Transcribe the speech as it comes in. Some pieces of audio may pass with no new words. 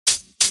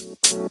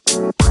What's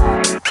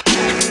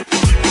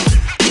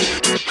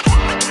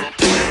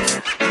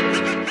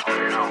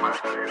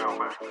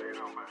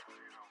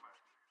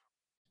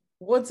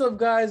up,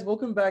 guys?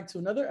 Welcome back to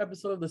another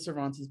episode of the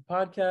Cervantes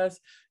podcast.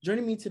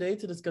 Joining me today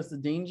to discuss the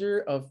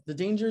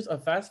dangers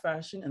of fast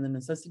fashion and the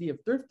necessity of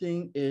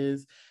thrifting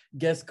is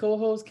guest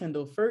co-host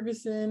Kendall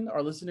Ferguson.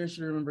 Our listeners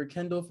should remember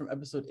Kendall from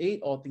episode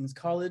 8, All Things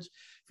College,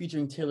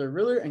 featuring Taylor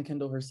Riller and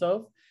Kendall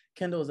herself.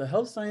 Kendall is a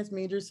health science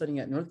major studying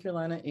at North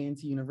Carolina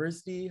A&T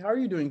University. How are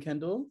you doing,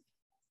 Kendall?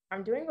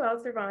 I'm doing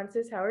well,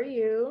 Cervantes. How are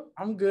you?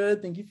 I'm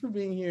good. Thank you for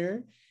being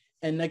here.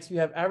 And next we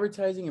have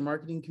advertising and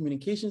marketing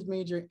communications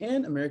major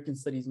and American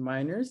studies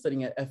minor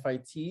studying at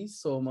FIT,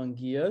 Sol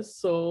Munguia.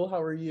 Sol,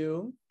 how are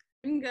you?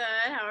 I'm good.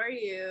 How are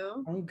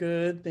you? I'm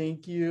good.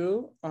 Thank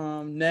you.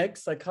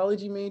 Next,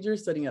 psychology major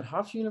studying at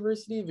Hofstra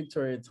University,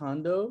 Victoria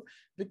Tondo.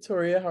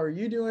 Victoria, how are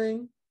you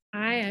doing?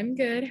 Hi, I'm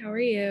good. How are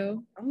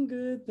you? I'm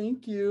good.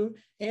 Thank you.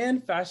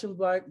 And fashion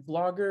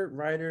blogger,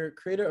 writer,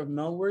 creator of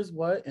Mel Wears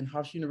What and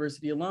Hofstra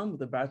University alum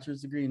with a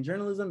bachelor's degree in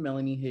journalism,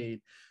 Melanie Haid.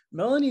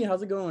 Melanie,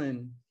 how's it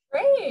going?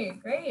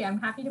 Great.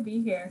 I'm happy to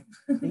be here.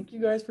 Thank you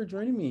guys for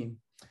joining me.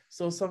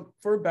 So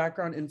for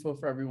background info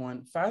for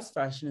everyone, fast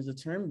fashion is a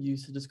term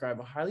used to describe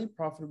a highly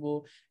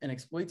profitable and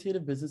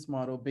exploitative business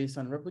model based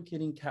on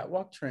replicating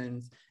catwalk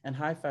trends and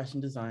high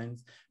fashion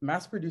designs,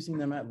 mass producing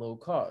them at low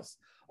cost.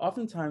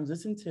 Oftentimes,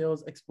 this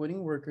entails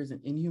exploiting workers in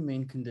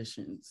inhumane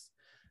conditions.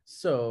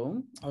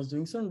 So I was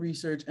doing some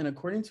research, and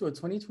according to a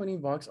 2020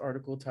 Vox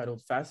article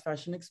titled Fast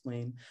Fashion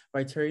Explained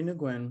by Terry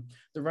Nguyen,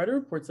 the writer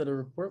reports that a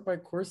report by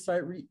Course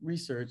Site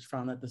Research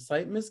found that the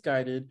site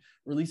Misguided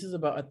releases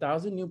about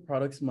 1,000 new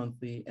products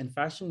monthly, and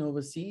Fashion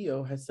Nova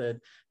CEO has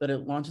said that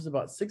it launches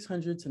about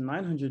 600 to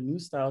 900 new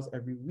styles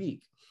every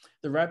week.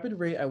 The rapid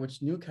rate at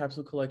which new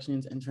capsule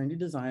collections and trendy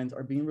designs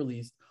are being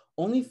released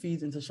only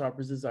feeds into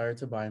shoppers' desire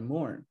to buy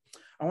more.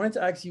 I wanted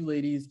to ask you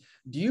ladies,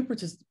 do you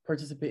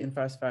participate in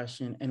fast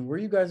fashion, and were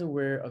you guys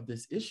aware of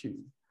this issue?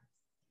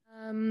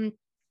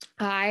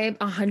 I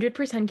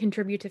 100%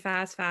 contribute to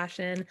fast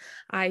fashion.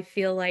 I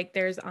feel like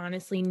there's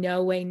honestly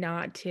no way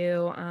not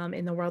to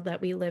in the world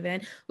that we live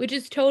in, which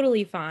is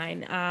totally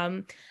fine.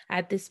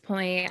 At this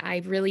point,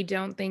 I really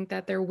don't think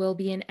that there will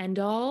be an end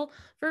all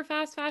for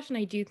fast fashion.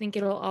 I do think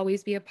it'll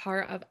always be a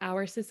part of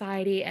our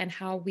society and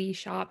how we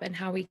shop and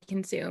how we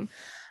consume.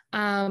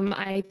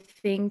 I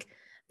think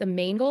the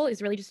main goal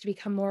is really just to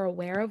become more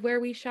aware of where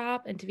we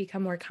shop and to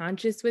become more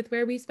conscious with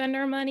where we spend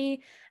our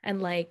money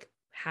and like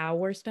how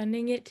we're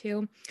spending it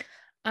too.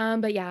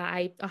 But yeah,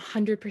 I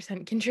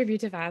 100%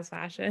 contribute to fast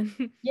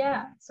fashion.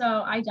 Yeah,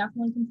 so I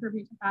definitely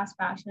contribute to fast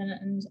fashion.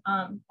 And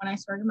when I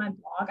started my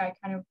blog, I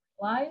kind of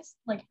realized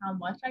like how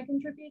much I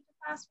contribute to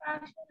fast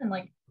fashion and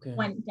like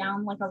went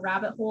down like a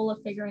rabbit hole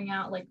of figuring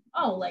out like,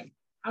 oh, like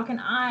how can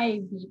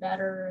I be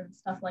better and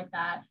stuff like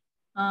that.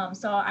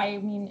 So I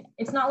mean,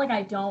 it's not like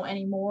I don't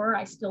anymore.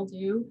 I still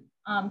do.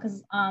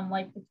 Because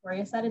like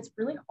Victoria said, it's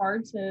really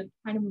hard to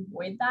kind of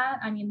avoid that.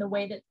 I mean, the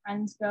way that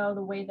trends go,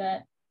 the way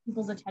that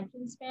people's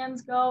attention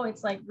spans go,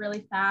 it's like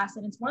really fast.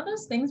 And it's one of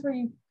those things where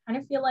you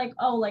kind of feel like,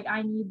 oh, like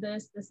I need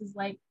this. This is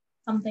like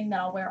something that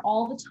I'll wear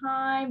all the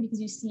time because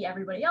you see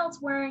everybody else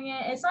wearing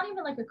it. It's not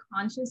even like a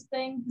conscious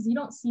thing because you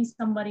don't see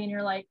somebody and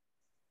you're like,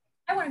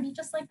 I want to be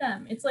just like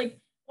them. It's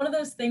like one of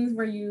those things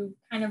where you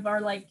kind of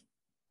are like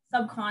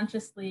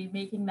subconsciously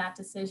making that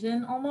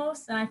decision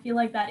almost. And I feel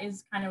like that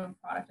is kind of a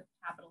product of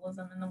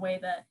capitalism in the way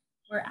that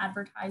we're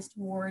advertised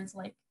towards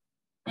like,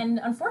 and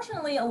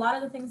unfortunately, a lot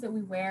of the things that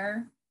we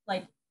wear,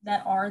 like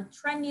that are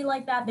trendy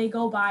like that, they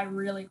go by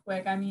really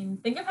quick. I mean,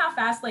 think of how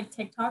fast like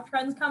TikTok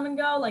trends come and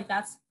go. Like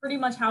that's pretty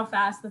much how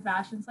fast the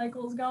fashion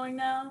cycle is going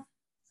now.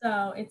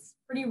 So it's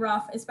pretty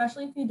rough,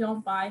 especially if you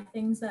don't buy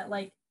things that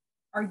like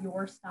are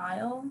your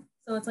style.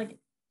 So it's like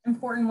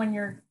important when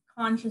you're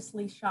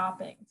consciously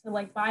shopping to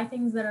like buy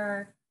things that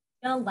are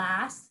gonna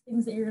last,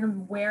 things that you're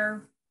gonna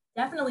wear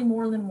definitely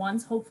more than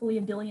once, hopefully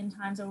a billion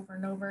times over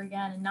and over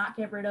again, and not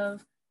get rid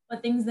of,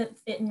 but things that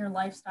fit in your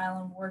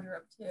lifestyle and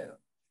wardrobe too.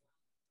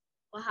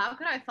 Well, how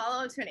could I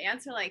follow up to an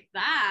answer like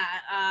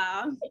that?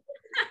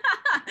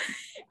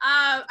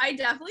 I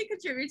definitely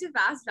contribute to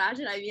fast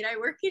fashion. I mean, I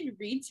work in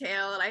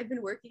retail and I've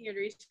been working in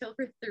retail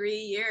for 3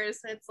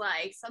 years. So it's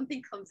like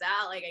something comes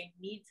out, like I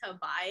need to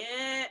buy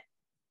it.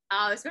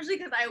 Especially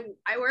because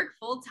I work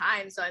full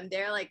time, so I'm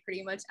there like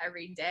pretty much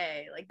every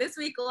day. Like this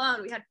week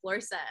alone, we had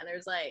floor set, and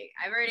there's like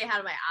I've already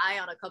had my eye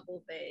on a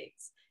couple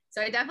things.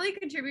 So I definitely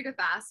contribute to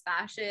fast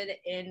fashion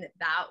in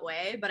that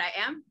way. But I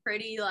am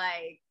pretty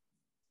like,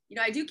 you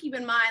know, I do keep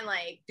in mind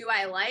like, do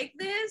I like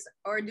this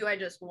or do I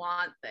just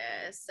want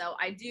this? So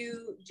I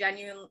do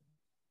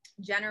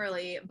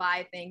generally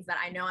buy things that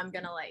I know I'm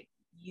gonna like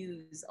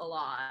use a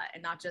lot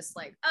and not just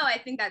like, oh, I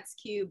think that's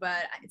cute,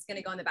 but it's going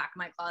to go in the back of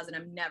my closet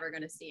and I'm never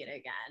going to see it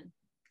again.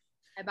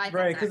 I buy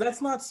right, because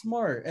that's not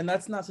smart and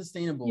that's not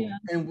sustainable. Yeah.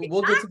 And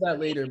we'll get to that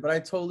later, but I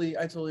totally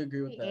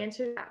agree with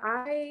that.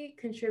 I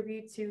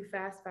contribute to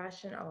fast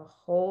fashion a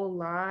whole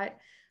lot,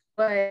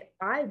 but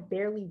I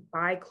barely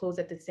buy clothes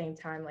at the same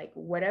time. Like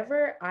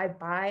whatever I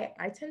buy,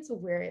 I tend to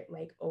wear it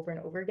like over and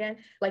over again.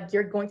 Like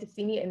you're going to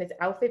see me in this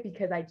outfit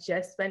because I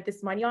just spent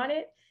this money on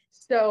it.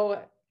 So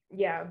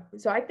yeah.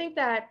 So I think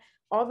that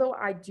although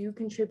I do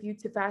contribute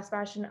to fast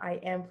fashion,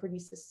 I am pretty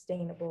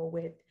sustainable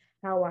with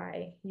how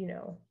I,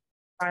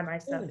 buy my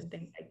stuff and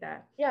things like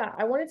that. Yeah,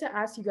 I wanted to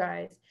ask you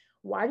guys,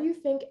 why do you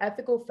think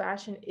ethical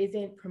fashion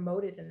isn't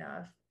promoted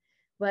enough?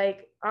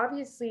 Like,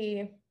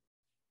 obviously,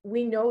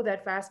 we know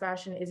that fast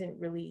fashion isn't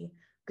really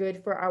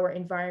good for our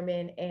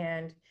environment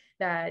and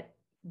that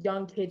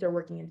young kids are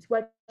working in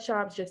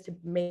sweatshops just to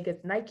make us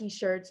Nike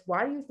shirts.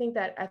 Why do you think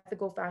that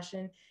ethical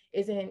fashion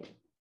isn't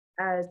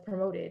as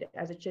promoted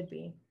as it should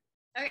be?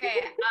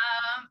 Okay,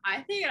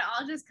 I think it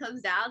all just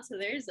comes down to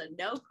there's a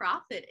no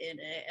profit in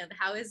it, and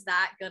how is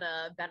that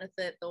gonna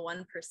benefit the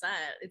 1%?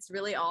 It's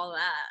really all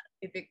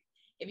that.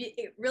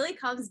 It really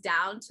comes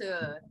down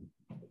to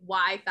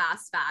why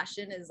fast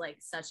fashion is like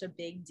such a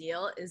big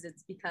deal, is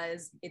it's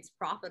because it's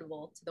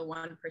profitable to the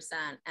 1%,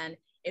 and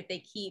if they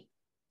keep,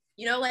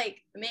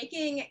 like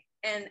making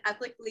an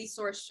ethically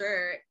sourced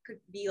shirt could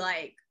be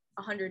like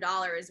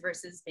 $100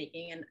 versus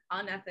making an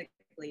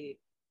unethically,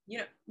 you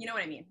know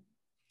what I mean?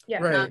 Yeah.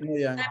 Right.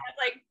 Yeah. That's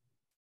like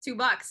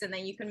 $2, and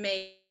then you can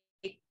make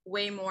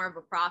way more of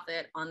a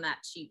profit on that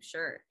cheap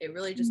shirt. It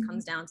really just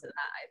comes down to that,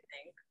 I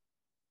think.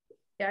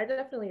 Yeah, I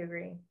definitely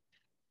agree.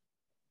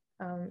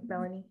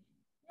 Melanie?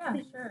 Yeah,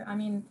 sure. I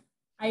mean,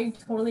 I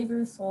totally agree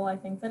with Sol. I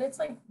think that it's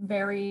like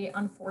very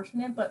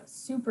unfortunate, but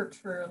super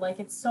true. Like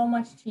it's so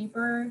much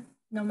cheaper,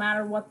 no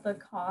matter what the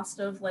cost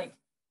of like,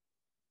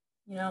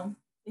 the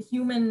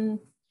human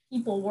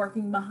people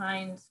working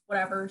behind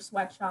whatever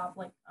sweatshop,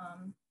 like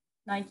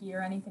Nike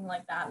or anything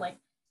like that. Like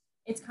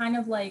it's kind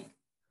of like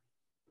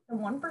the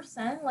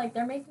 1%, like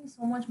they're making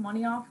so much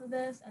money off of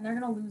this, and they're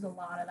gonna lose a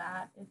lot of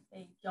that if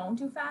they don't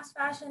do fast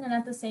fashion. And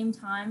at the same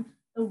time,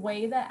 the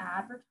way that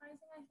advertising,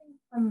 I think,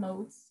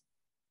 promotes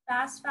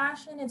fast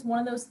fashion, it's one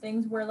of those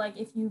things where like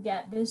if you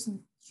get this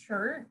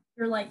shirt,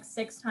 you're like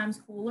 6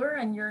 times cooler,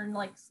 and you're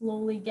like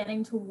slowly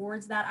getting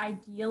towards that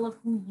ideal of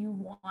who you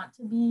want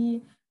to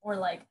be, or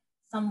like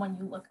someone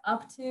you look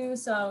up to.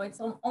 So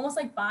it's almost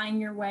like buying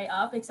your way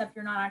up, except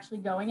you're not actually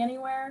going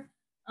anywhere.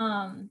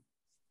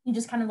 You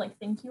just kind of like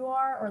think you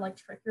are, or like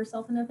trick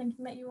yourself into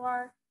thinking that you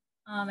are.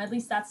 At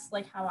least that's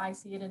like how I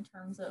see it in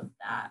terms of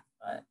that.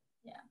 But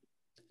yeah.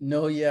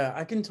 No, yeah,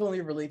 I can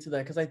totally relate to that,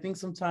 because I think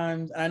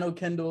sometimes, I know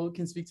Kendall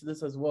can speak to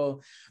this as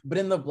well, but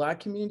in the Black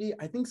community,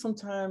 I think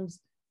sometimes,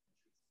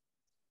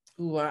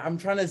 I'm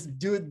trying to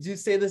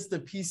say this the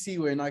PC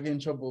way, not get in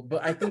trouble,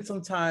 but I think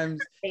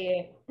sometimes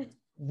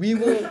we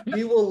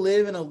will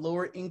live in a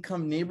lower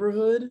income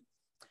neighborhood,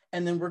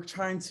 and then we're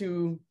trying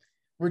to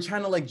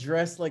like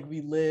dress like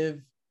we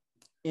live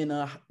in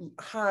a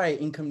high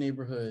income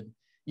neighborhood,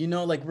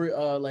 like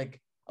we're like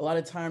a lot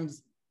of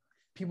times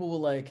people will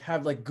like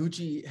have like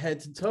Gucci head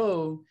to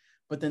toe,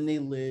 but then they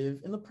live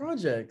in the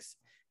projects,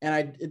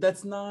 and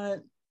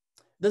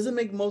doesn't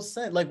make most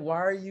sense. Like, why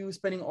are you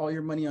spending all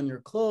your money on your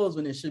clothes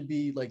when it should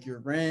be like your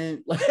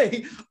rent,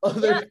 like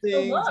other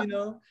things,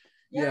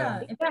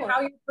 Yeah, it's like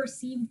how you're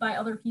perceived by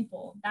other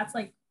people. That's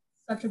like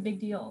such a big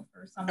deal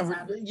for some.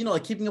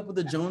 Like keeping up with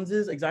the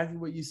Joneses, exactly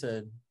what you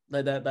said,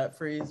 like that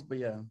phrase. But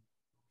yeah.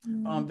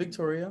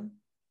 Victoria?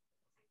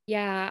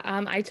 Yeah,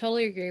 I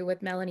totally agree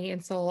with Melanie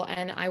and Sol.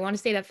 And I want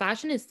to say that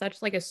fashion is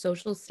such like a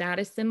social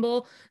status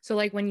symbol. So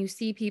like when you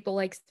see people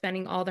like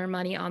spending all their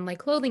money on like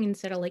clothing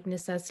instead of like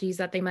necessities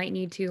that they might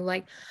need to,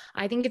 like,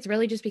 I think it's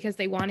really just because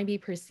they want to be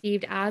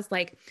perceived as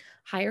like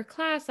higher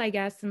class, I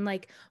guess, and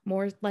like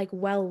more like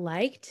well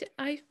liked.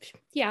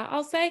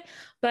 I'll say.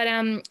 But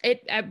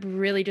it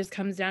really just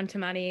comes down to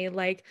money.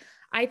 Like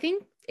I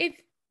think if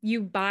you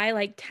buy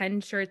like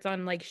 10 shirts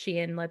on like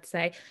Shein, let's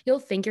say, you'll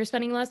think you're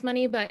spending less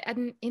money, but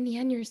in the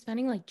end, you're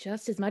spending like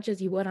just as much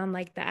as you would on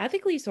like the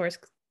ethically sourced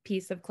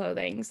piece of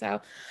clothing. So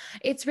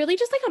it's really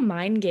just like a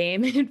mind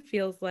game, it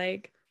feels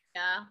like.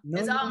 Yeah,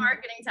 it's all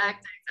marketing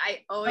tactics. I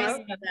always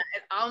say that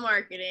it's all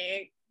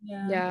marketing.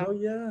 Yeah. Oh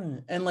yeah.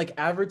 And like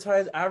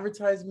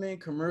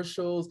advertisement,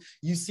 commercials,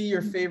 you see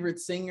your favorite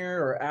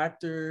singer or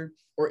actor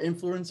or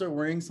influencer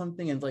wearing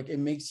something, and like it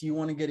makes you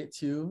want to get it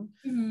too.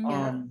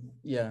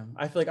 Yeah.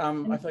 I feel like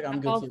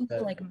I'm guilty of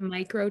that. Like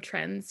micro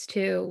trends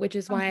too, which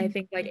is why I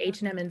think like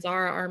H&M and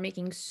Zara are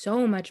making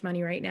so much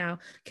money right now,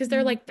 because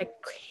they're like the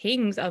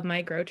kings of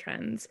micro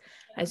trends.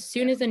 As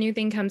soon as a new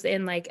thing comes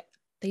in, like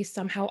they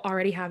somehow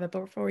already have it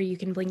before you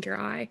can blink your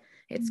eye.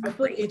 I feel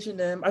like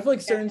H&M, I feel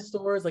like certain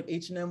stores like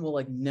H&M will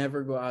like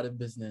never go out of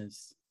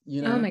business,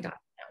 Oh my God.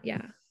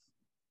 Yeah.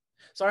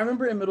 So I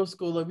remember in middle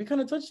school, like we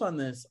kind of touched on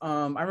this.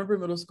 I remember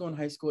in middle school and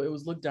high school, it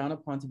was looked down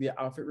upon to be an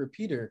outfit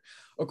repeater.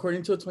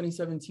 According to a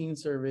 2017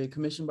 survey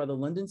commissioned by the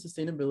London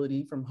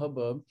Sustainability from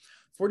Hubbub,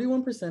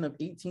 41% of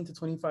 18 to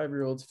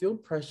 25-year-olds feel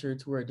pressure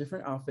to wear a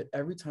different outfit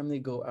every time they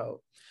go out.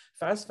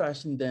 Fast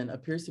fashion then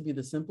appears to be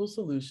the simple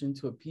solution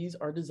to appease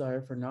our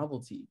desire for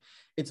novelty.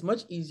 It's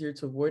much easier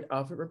to avoid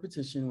outfit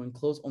repetition when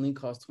clothes only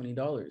cost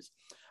 $20.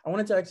 I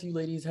wanted to ask you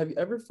ladies, have you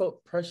ever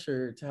felt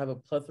pressure to have a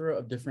plethora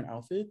of different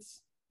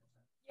outfits?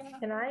 Yeah.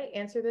 Can I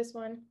answer this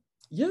one?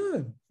 Yeah.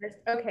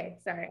 Okay,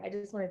 sorry. I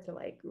just wanted to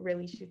like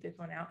really shoot this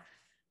one out.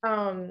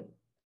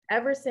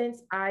 Ever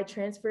since I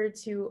transferred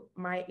to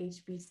my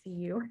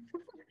HBCU,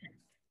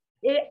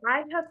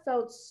 I have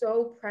felt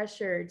so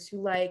pressured to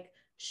like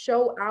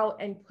show out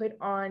and put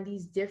on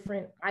these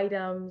different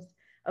items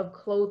of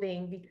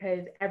clothing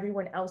because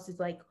everyone else is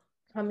like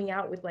coming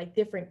out with like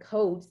different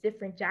coats,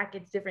 different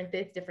jackets, different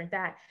this, different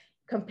that,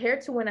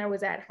 compared to when I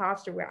was at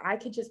Hofstra where I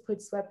could just put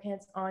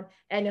sweatpants on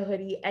and a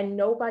hoodie and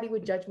nobody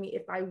would judge me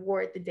if I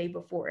wore it the day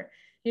before.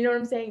 You know what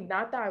I'm saying?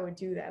 Not that I would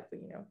do that, but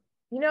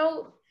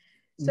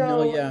so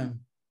No, yeah.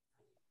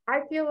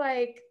 I feel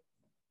like,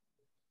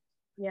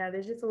 yeah,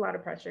 there's just a lot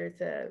of pressure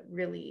to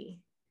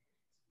really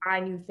buy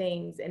new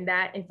things, and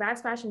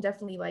fast fashion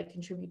definitely like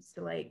contributes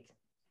to like,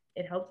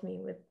 it helps me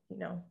with,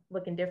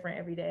 looking different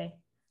every day.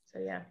 So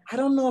yeah. I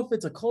don't know if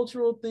it's a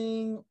cultural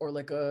thing or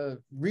like a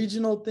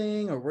regional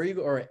thing or where you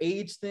go or an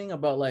age thing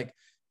about like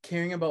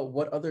caring about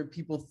what other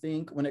people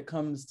think when it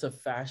comes to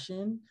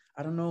fashion.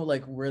 I don't know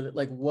like where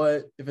like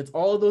what if it's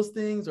all of those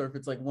things or if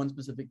it's like one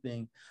specific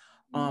thing.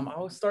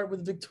 I'll start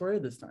with Victoria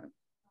this time.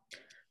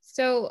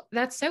 So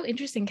that's so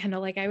interesting,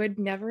 Kendall. Like I would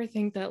never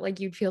think that like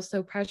you'd feel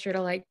so pressure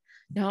to like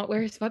not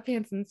wear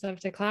sweatpants and stuff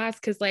to class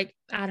because like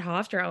at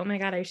Hofstra, oh my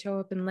God, I show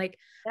up in like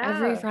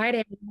every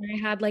Friday I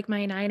had like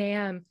my 9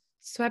 a.m.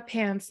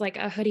 sweatpants, like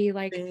a hoodie,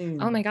 like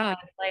oh my God,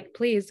 like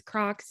please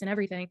Crocs and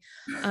everything.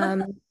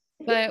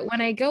 But when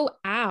I go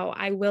out,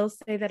 I will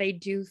say that I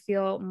do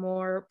feel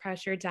more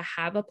pressure to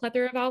have a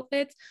plethora of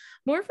outfits,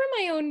 more for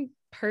my own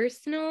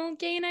personal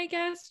gain, I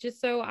guess, just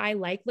so I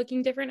like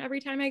looking different every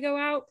time I go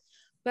out.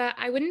 But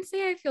I wouldn't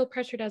say I feel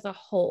pressured as a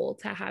whole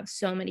to have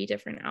so many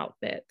different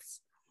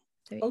outfits.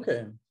 So, yeah.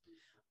 Okay.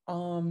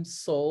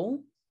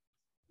 Soul.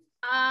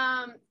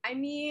 I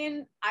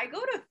mean, I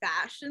go to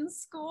fashion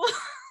school,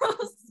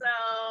 so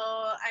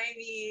I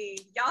mean,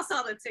 y'all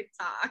saw the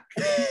TikTok.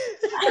 There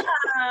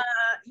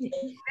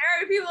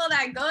are people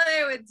that go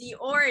there with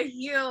Dior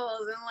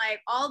heels and like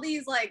all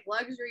these like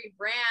luxury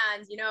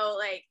brands,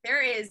 like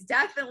there is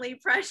definitely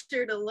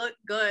pressure to look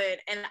good,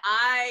 and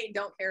I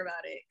don't care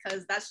about it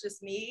because that's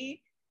just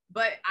me.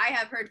 But I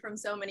have heard from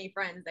so many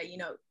friends that,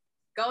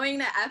 going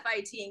to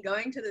FIT and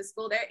going to the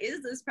school, there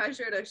is this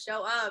pressure to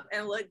show up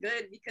and look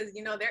good because,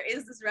 there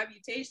is this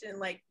reputation,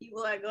 like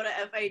people that go to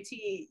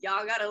FIT,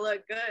 y'all gotta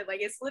look good.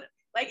 Like it's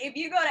like if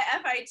you go to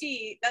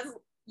FIT, that's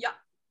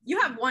you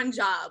have one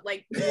job,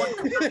 like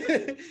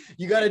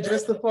you gotta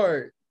dress the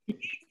part.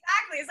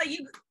 Exactly. It's like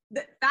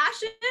the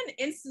Fashion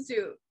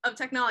Institute of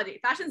Technology.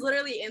 Fashion's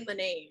literally in the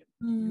name.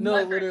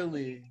 No,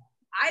 literally.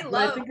 I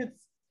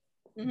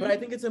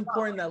think it's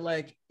important that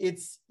like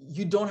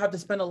you don't have to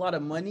spend a lot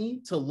of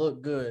money to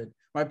look good.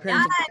 My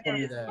parents told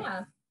me that.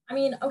 Yeah. I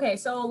mean, okay,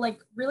 so like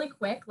really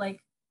quick, like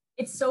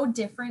it's so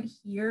different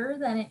here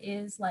than it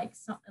is like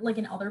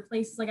in other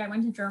places. Like I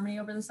went to Germany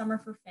over the summer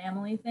for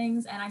family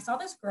things and I saw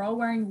this girl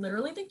wearing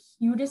literally the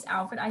cutest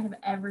outfit I have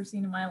ever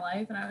seen in my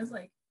life. And I was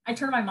like, I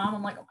turned to my mom,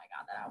 I'm like, oh my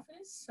God, that outfit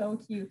is so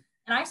cute.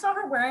 And I saw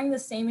her wearing the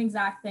same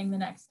exact thing the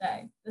next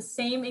day, the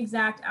same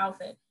exact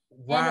outfit.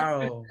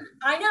 Wow. And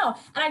I know.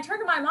 And I turned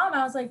to my mom,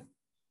 I was like,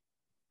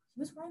 she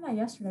was wearing that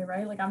yesterday,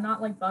 right? Like, I'm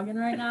not like bugging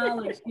right now.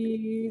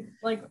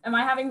 Like, am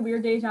I having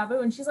weird deja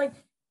vu? And she's like,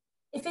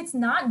 if it's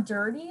not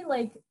dirty,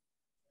 like,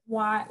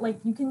 why,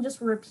 like, you can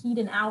just repeat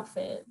an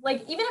outfit.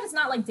 Like, even if it's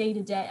not like day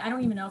to day, I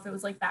don't even know if it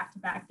was like back to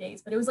back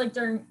days, but it was like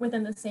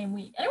within the same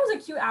week. And it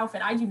was a cute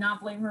outfit. I do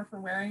not blame her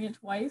for wearing it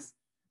twice.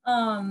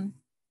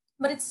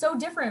 But it's so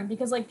different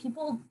because like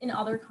people in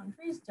other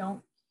countries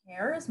don't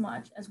care as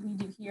much as we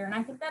do here. And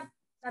I think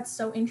that's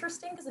so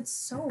interesting because it's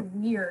so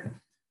weird.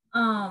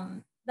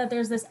 That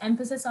there's this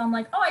emphasis on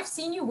like, oh, I've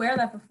seen you wear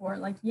that before.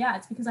 Like, yeah,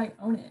 it's because I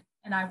own it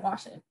and I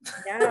wash it.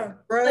 Yeah.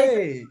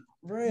 Right.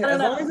 As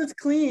long as it's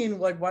clean,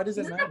 like, why does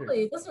it matter?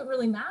 Exactly. It doesn't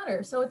really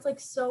matter. So it's like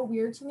so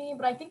weird to me.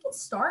 But I think it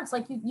starts,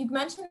 like you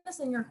mentioned this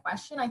in your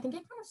question. I think it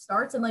kind of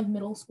starts in like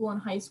middle school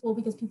and high school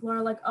because people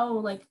are like, oh,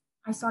 like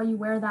I saw you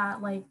wear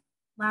that like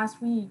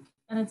last week.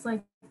 And it's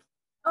like,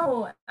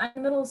 oh, I'm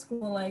in middle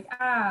school, like,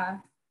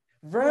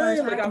 Right.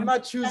 Like I'm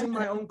not choosing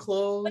my own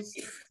clothes.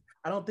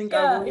 I don't think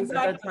I was at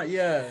that time.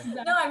 Yeah.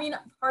 No, I mean,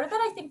 part of it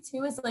I think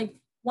too is like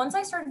once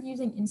I started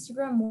using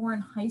Instagram more in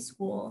high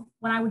school,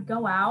 when I would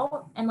go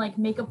out and like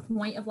make a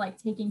point of like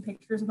taking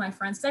pictures with my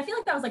friends, because I feel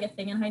like that was like a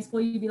thing in high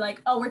school. You'd be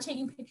like, oh, we're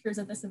taking pictures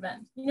at this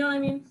event. You know what I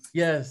mean?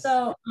 Yes.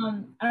 So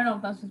I don't know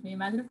if that's just me.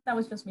 Imagine if that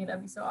was just me,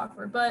 that'd be so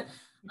awkward. But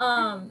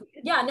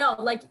yeah, no,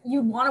 like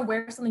you want to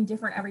wear something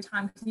different every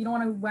time because you don't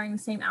want to be wearing the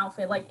same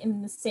outfit like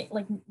in the same,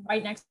 like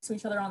right next to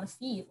each other on the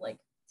feed. Like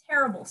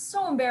terrible,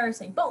 so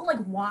embarrassing. But like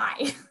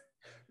why?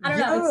 I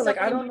don't know.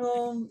 Like I don't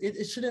know.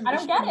 It shouldn't. I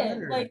don't get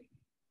it. Like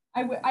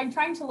I'm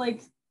trying to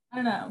like, I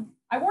don't know.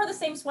 I wore the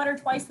same sweater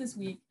twice this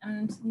week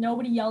and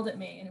nobody yelled at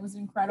me and it was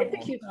incredible.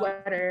 It's a cute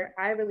sweater.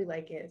 I really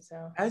like it.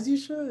 So As you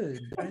should.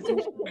 As you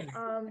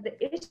should. The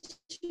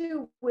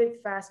issue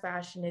with fast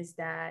fashion is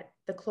that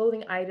the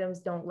clothing items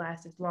don't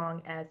last as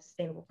long as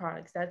sustainable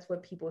products. That's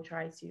what people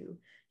try to,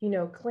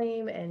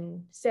 claim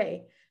and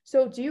say.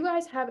 So do you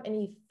guys have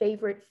any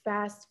favorite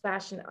fast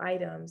fashion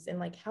items, and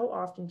like how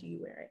often do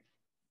you wear it?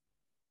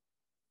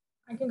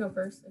 I can go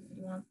first if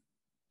you want.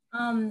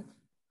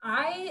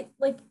 I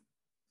like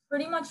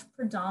pretty much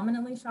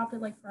predominantly shopped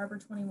at like Forever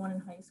 21 in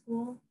high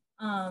school.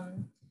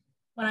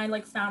 When I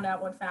like found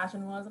out what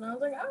fashion was, and I was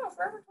like, oh,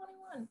 Forever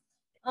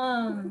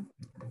 21.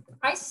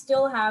 I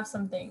still have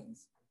some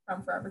things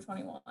from Forever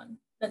 21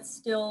 that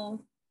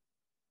still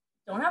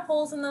don't have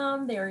holes in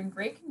them. They are in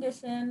great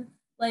condition.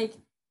 Like,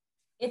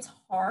 it's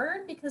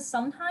hard because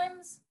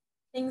sometimes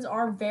things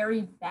are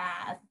very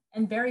bad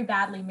and very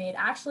badly made.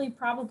 Actually,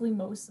 probably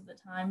most of the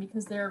time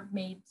because they're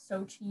made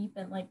so cheap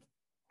and like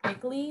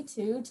quickly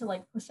too, to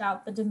like push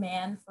out the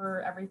demand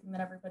for everything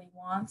that everybody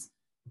wants.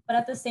 But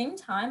at the same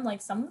time,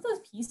 like some of those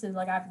pieces,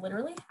 like I've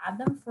literally had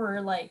them for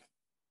like,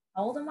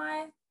 how old am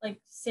I? Like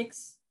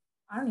 6,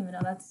 I don't even know,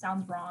 that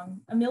sounds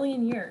wrong. A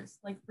million years,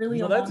 like really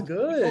No, a that's long,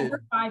 good. like,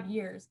 over 5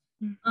 years.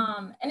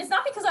 And it's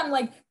not because I'm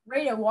like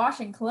great at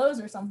washing clothes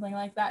or something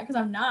like that, because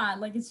I'm not.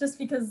 Like it's just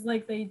because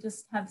like they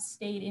just have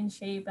stayed in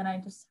shape and I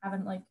just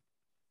haven't like,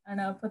 I don't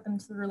know, put them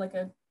through like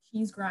a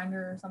cheese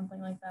grinder or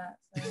something like that.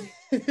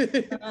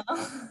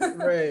 So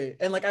Right.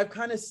 And like I've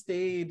kind of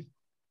stayed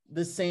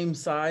the same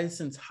size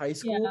since high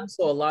school. Yeah.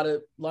 So a lot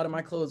of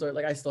my clothes are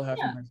like I still have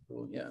from high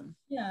school. Yeah.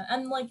 Yeah.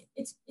 And like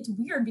it's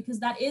weird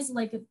because that is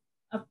like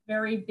a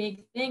very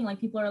big thing.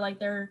 Like people are like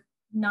they're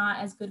not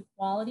as good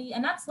quality.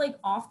 And that's like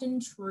often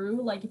true.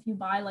 Like if you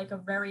buy like a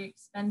very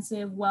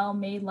expensive,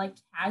 well-made like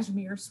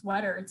cashmere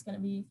sweater, it's gonna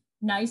be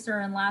nicer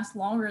and last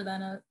longer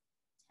than a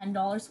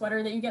 $10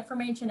 sweater that you get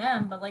from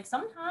H&M. But like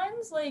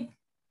sometimes like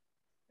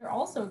they're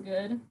also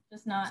good,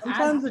 just not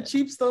sometimes as the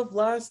cheap stuff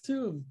lasts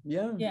too.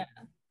 Yeah. Yeah.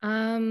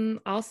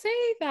 I'll say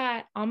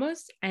that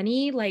almost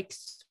any like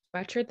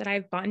sweatshirt that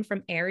I've bought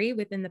from Aerie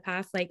within the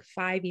past like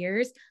 5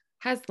 years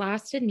has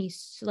lasted me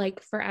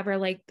like forever.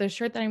 Like the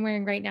shirt that I'm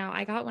wearing right now,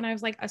 I got when I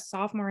was like a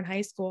sophomore in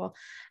high school,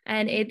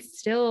 and it's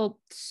still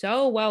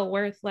so well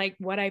worth like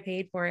what I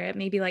paid for it,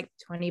 maybe like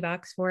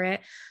 $20 for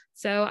it.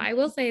 So I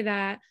will say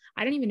that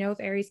I don't even know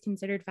if Aerie's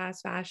considered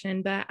fast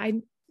fashion, but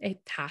it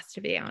has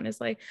to be,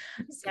 honestly.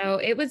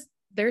 So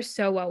they're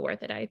so well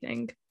worth it, I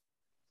think.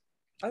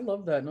 I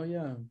love that. No,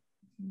 yeah.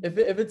 If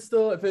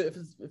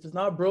it's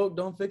not broke,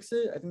 don't fix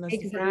it. I think that's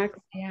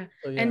exactly. Yeah.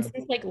 So, yeah. And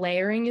since like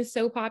layering is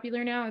so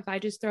popular now, if I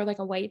just throw like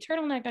a white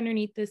turtleneck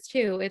underneath this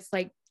too, it's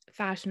like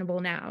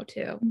fashionable now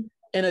too.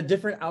 And a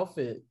different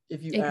outfit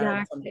if you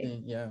add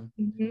something. Yeah.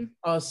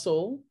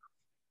 Soul.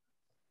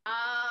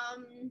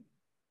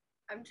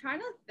 I'm trying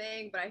to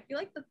think, but I feel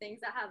like the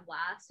things that have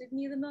lasted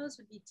me the most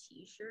would be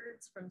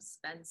t-shirts from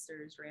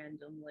Spencer's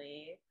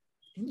randomly.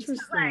 Interesting.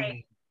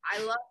 Like,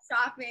 I love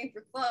shopping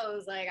for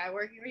clothes. Like I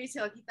work in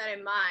retail, keep that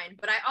in mind.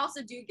 But I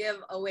also do give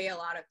away a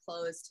lot of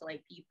clothes to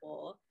like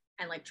people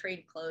and like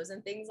trade clothes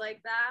and things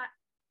like that.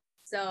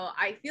 So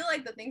I feel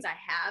like the things I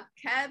have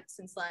kept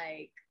since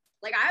like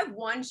I have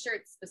one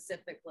shirt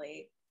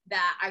specifically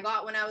that I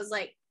got when I was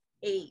like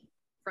 8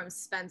 from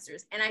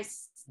Spencer's, and I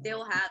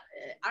still have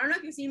it. I don't know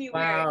if you've seen me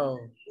wear it.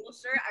 Cool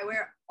shirt. I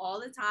wear it all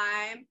the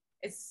time.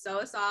 It's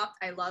so soft.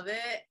 I love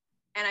it.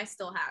 And I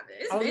still have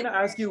it. I was gonna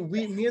ask you,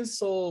 me and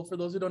Soul, for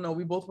those who don't know,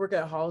 we both work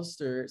at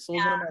Hollister.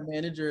 Soul's one of my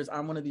managers.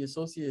 I'm one of the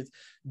associates.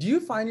 Do you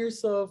find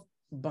yourself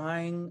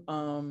buying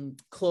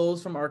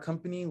clothes from our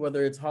company,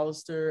 whether it's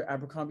Hollister,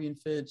 Abercrombie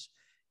and Fitch,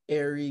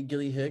 Aerie,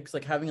 Gilly Hicks,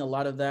 like having a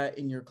lot of that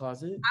in your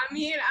closet? I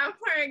mean, I'm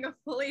wearing a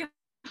fully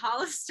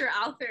Hollister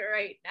outfit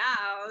right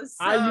now.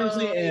 So. I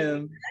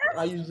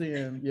usually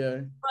am, yeah.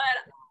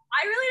 But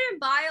I really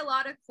didn't buy a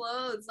lot of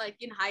clothes like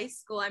in high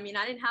school. I mean,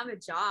 I didn't have a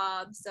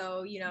job,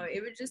 so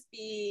it would just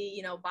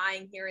be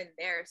buying here and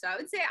there. So I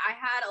would say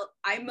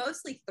I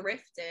mostly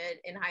thrifted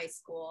in high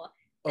school,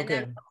 and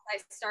then once I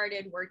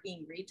started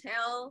working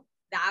retail,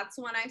 that's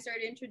when I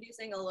started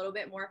introducing a little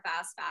bit more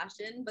fast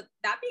fashion. But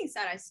that being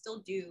said, I still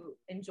do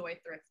enjoy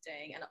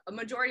thrifting, and a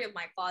majority of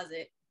my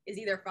closet is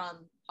either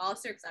from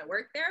Hollister because I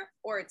work there,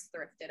 or it's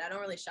thrifted. I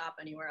don't really shop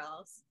anywhere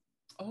else.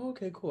 Oh,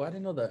 okay, cool. I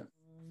didn't know that.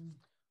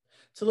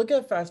 To look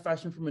at fast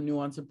fashion from a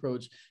nuanced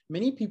approach,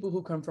 many people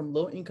who come from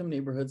low-income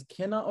neighborhoods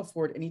cannot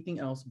afford anything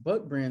else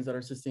but brands that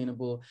are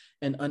sustainable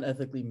and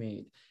unethically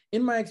made.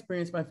 In my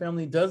experience, my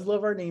family does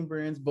love our name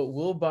brands, but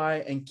will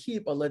buy and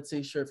keep a Let's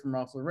Say shirt from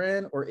Ralph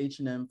Lauren or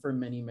H&M for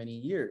many, many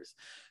years.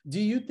 Do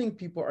you think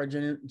people are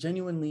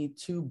genuinely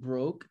too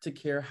broke to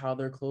care how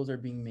their clothes are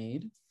being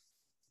made?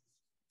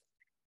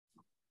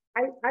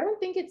 I don't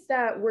think it's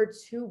that we're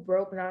too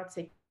broke not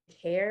to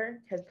care,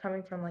 because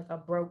coming from like a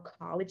broke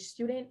college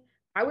student,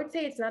 I would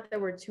say it's not that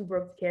we're too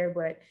broke to care,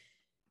 but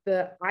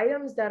the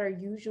items that are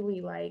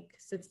usually like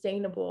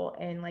sustainable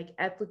and like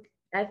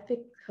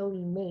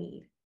ethically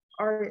made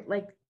are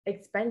like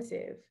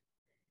expensive.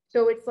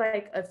 So it's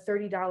like a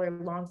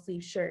 $30 long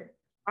sleeve shirt.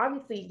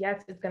 obviously,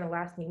 yes, it's going to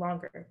last me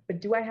longer,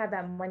 but do I have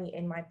that money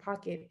in my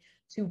pocket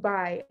to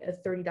buy a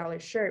 $30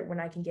 shirt when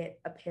I can get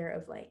a pair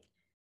of like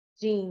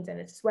jeans and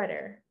a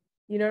sweater?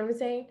 You know what I'm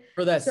saying?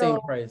 For that So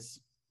same price.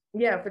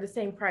 yeah, for the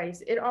same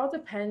price. It all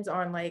depends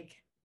on like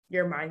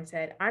your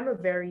mindset. I'm a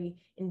very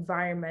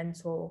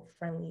environmental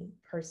friendly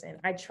person.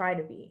 I try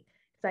to be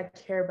because I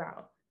care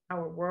about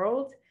our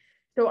world.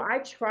 So I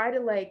try to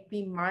like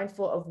be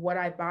mindful of what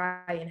I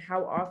buy and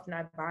how often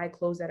I buy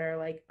clothes that are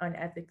like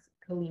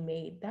unethically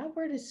made. That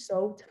word is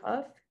so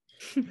tough.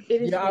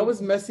 It is Yeah, I so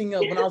was messing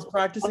up when I was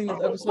practicing this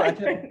oh episode. my I kept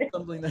goodness.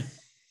 stumbling that.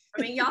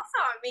 I mean, y'all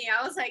saw me.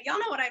 I was like, y'all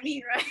know what I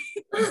mean, right?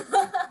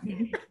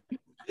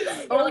 You're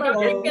like, I'm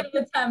gonna Um, get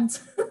an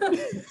attempt.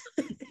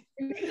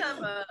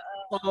 Become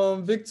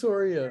a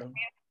Victoria.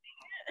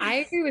 I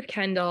agree with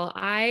Kendall.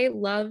 I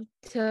love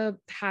to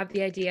have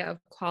the idea of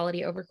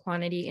quality over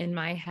quantity in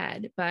my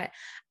head. But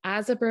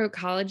as a broke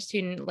college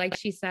student, like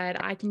she said,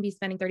 I can be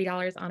spending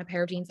 $30 on a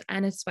pair of jeans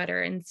and a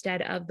sweater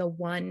instead of the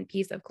one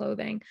piece of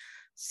clothing.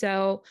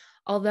 So,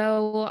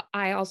 although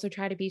I also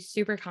try to be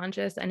super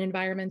conscious and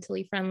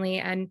environmentally friendly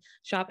and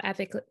shop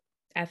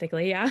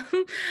ethically, yeah.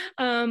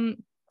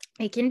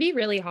 It can be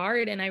really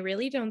hard. And I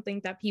really don't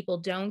think that people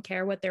don't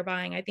care what they're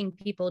buying. I think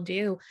people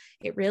do.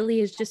 It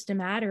really is just a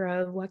matter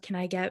of what can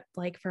I get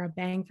like for a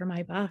bang for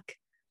my buck.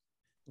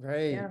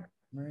 Right. Yeah.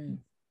 Right.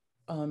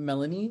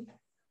 Melanie.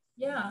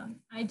 Yeah,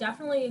 I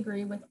definitely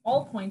agree with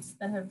all points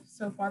that have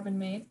so far been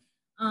made.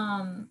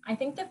 I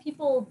think that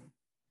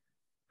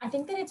I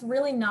think that it's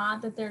really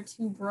not that they're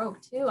too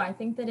broke too. I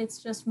think that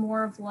it's just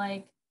more of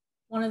like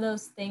one of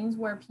those things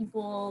where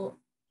people,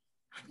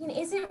 I mean,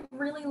 is it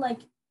really like,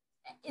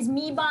 is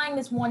me buying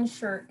this one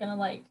shirt gonna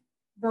like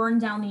burn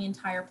down the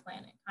entire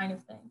planet kind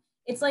of thing?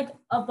 It's like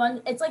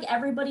it's like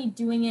everybody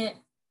doing it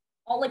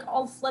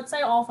all, let's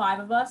say all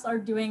five of us are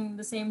doing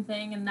the same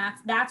thing, and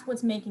that's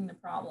what's making the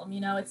problem. You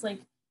know, it's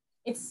like,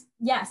 it's,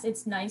 yes,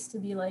 it's nice to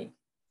be like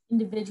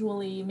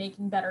individually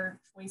making better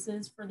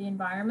choices for the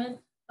environment,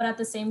 but at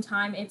the same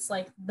time it's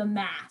like the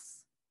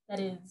mass that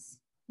is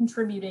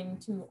contributing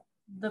to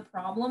the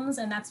problems,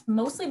 and that's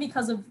mostly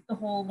because of the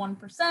whole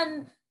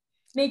 1%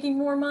 making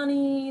more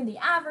money, the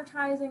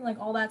advertising, like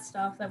all that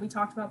stuff that we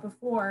talked about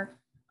before.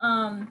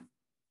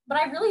 But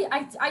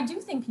I do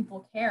think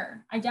people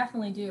care. I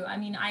definitely do. I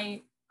mean,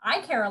 I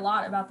care a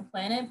lot about the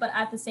planet, but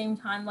at the same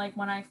time, like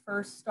when I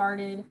first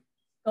started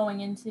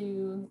going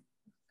into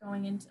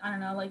I don't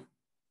know, like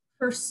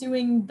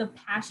pursuing the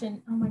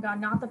passion. Oh my God,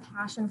 not the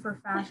passion for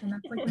fashion.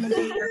 That's like the most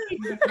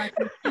embarrassing thing that I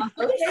could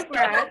Okay,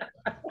 Brad.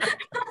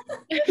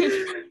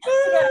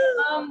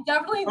 yeah,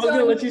 definitely. I was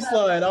gonna let you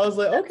slide. I was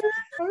like, okay,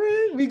 all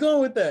right, we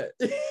going with that.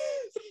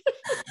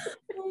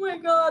 Oh my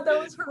God, that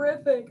was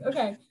horrific.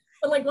 Okay.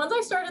 But like once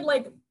I started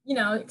like, you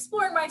know,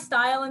 exploring my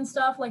style and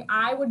stuff, like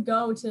I would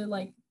go to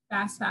like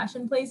fast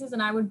fashion places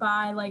and I would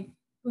buy like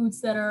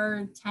boots that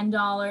are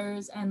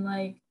 $10 and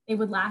like they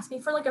would last me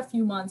for like a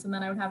few months and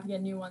then I would have to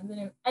get new ones.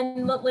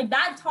 And like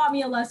that taught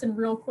me a lesson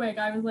real quick.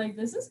 I was like,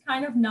 this is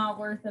kind of not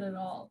worth it at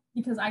all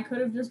because I could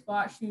have just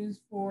bought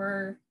shoes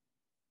for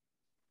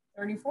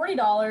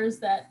 $30-$40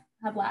 that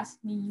have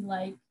lasted me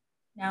like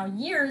now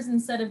years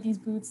instead of these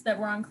boots that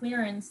were on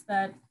clearance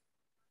that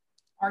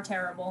are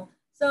terrible.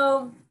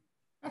 So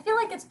I feel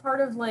like it's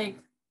part of like,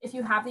 if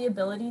you have the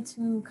ability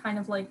to kind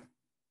of like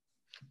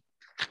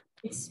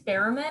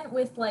experiment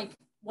with like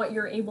what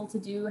you're able to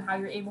do, how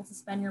you're able to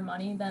spend your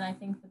money, then I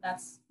think that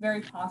that's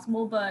very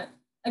possible. But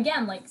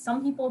again, like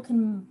some people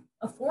can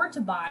afford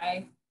to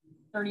buy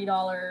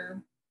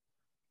 $30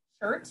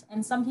 shirt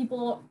and some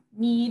people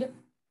need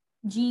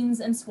jeans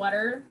and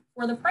sweater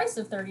for the price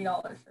of $30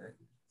 shirt.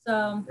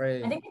 So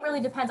Right. I think it really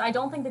depends. I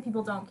don't think that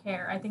people don't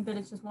care. I think that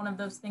it's just one of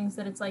those things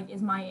that it's like,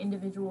 is my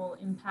individual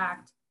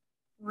impact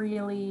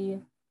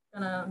really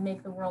gonna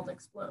make the world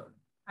explode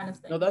kind of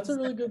thing? No, that's a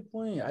really good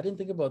point. I didn't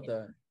think about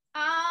that.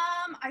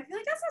 I feel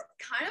like that's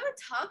a kind of a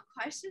tough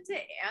question to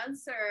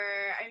answer.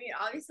 I mean,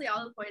 obviously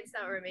all the points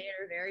that were made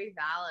are very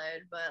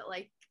valid, but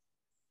like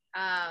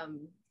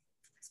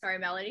sorry,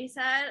 Melanie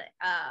said,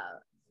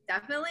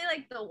 definitely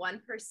like the 1%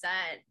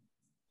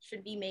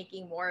 should be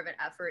making more of an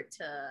effort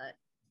to,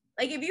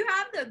 like, if you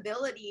have the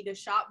ability to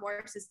shop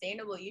more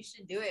sustainable, you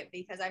should do it,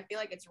 because I feel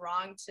like it's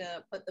wrong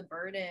to put the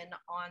burden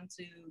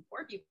onto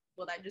poor people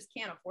that just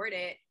can't afford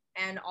it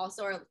and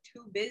also are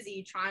too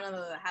busy trying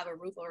to have a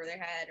roof over their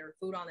head or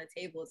food on the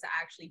table to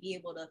actually be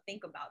able to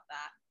think about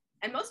that.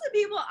 And most of the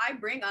people I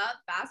bring up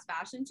fast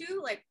fashion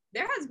to, like,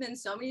 there has been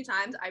so many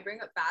times I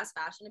bring up fast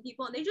fashion to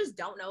people and they just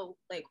don't know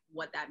like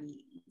what that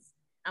means.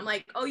 I'm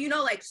like, oh, you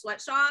know, like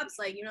sweatshops,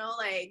 like, you know,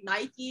 like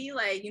Nike,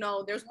 like, you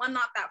know, there's one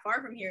not that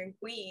far from here in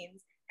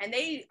Queens, and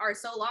they are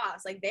so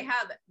lost. Like, they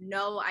have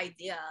no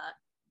idea.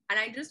 And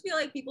I just feel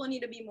like people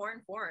need to be more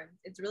informed.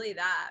 It's really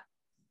that.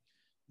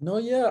 No,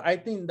 yeah, I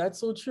think that's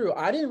so true.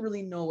 I didn't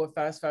really know what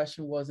fast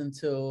fashion was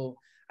until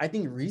I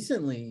think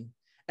recently.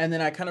 And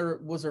then I kind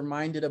of was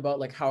reminded about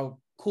like how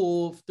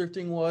cool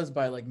thrifting was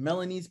by like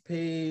Melanie's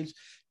page,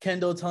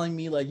 Kendall telling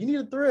me like, you need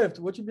to thrift,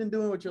 what you been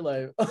doing with your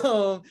life.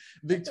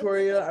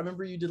 Victoria, I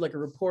remember you did like a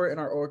report in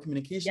our oral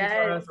communication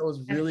class that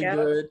was really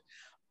good.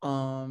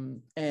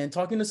 And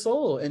talking to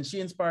Soul, and she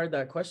inspired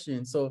that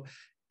question. So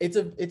it's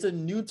a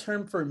new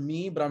term for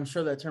me, but I'm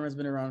sure that term has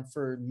been around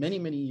for many,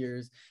 many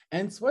years.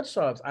 And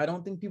sweatshops, I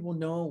don't think people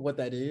know what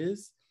that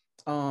is,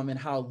 and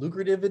how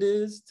lucrative it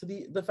is to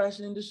the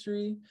fashion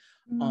industry.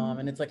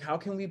 And it's like, how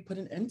can we put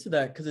an end to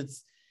that?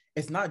 Because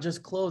it's not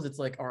just clothes, it's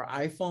like our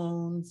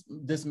iPhones,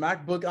 this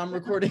MacBook I'm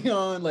recording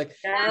on, like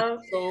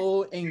it's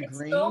so ingrained.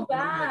 It's so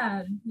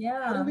bad.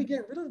 Like, how do we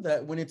get rid of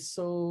that when it's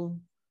so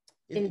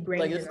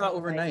ingrained? Like it's not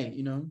overnight,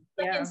 you know?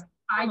 Like it's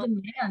high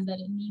demand that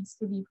it needs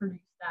to be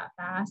produced that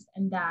fast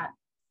and that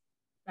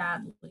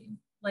badly.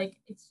 Like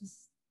it's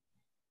just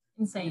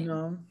insane. You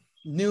know,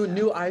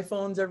 new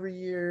iPhones every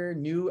year,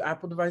 new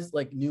Apple devices,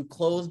 like new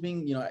clothes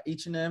being, you know,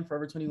 H&M,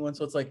 Forever 21.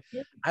 So it's like,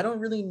 I don't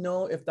really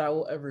know if that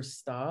will ever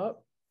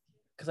stop.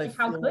 Because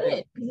how could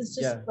it? Because it's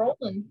just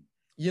rolling.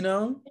 You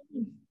know?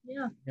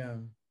 Yeah.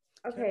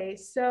 Okay,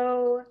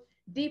 so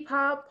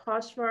Depop,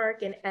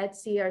 Poshmark, and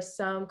Etsy are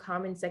some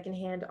common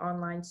secondhand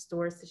online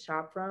stores to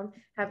shop from.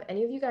 Have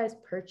any of you guys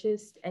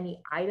purchased any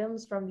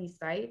items from these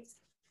sites?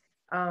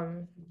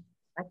 I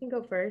can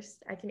go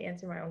first. I can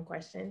answer my own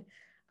question.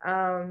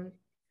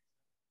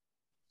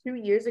 2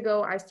 years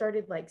ago, I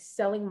started like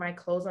selling my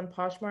clothes on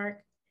Poshmark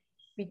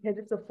because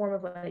it's a form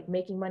of like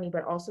making money,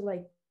 but also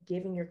like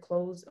giving your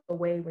clothes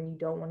away when you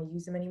don't want to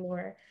use them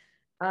anymore.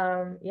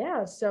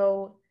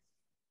 So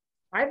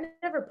I've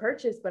never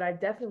purchased, but I've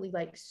definitely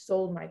like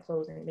sold my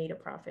clothes and made a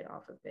profit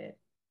off of it.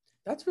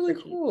 That's really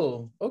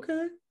cool.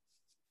 Okay.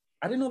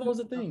 I didn't know that was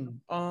a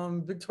thing.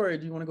 Victoria,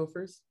 do you want to go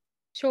first?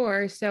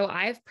 Sure. So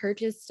I've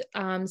purchased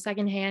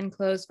secondhand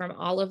clothes from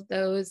all of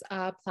those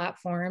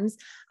platforms.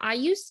 I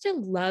used to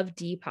love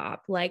Depop,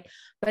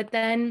 but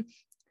then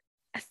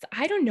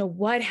I don't know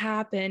what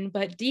happened,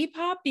 but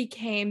Depop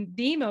became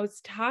the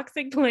most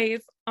toxic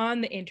place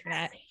on the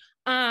internet.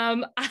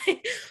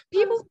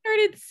 People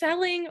started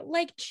selling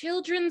like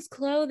children's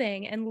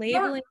clothing and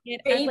labeling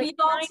it as like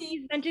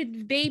 90s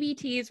vintage baby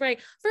tees,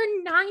 right, for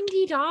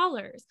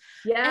 $90.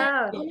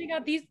 Yeah. And, oh my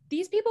God,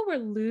 these people were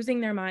losing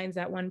their minds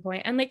at one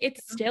point, and like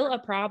it's still a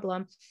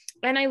problem.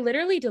 And I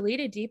literally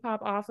deleted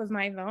Depop off of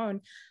my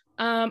phone.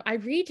 I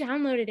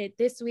re-downloaded it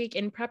this week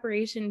in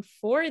preparation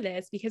for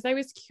this because I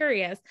was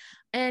curious,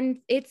 and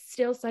it's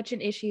still such an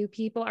issue.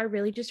 People are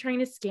really just trying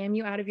to scam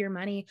you out of your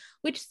money,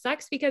 which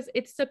sucks because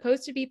it's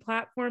supposed to be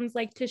platforms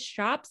like to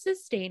shop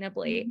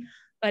sustainably,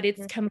 but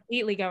it's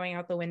completely going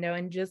out the window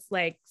and just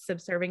like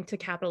subserving to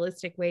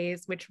capitalistic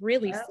ways, which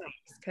really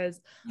sucks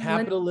because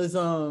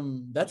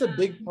capitalism, that's a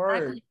big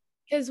part.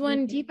 Because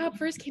when Depop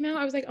first came out,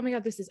 I was like, oh my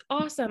God, this is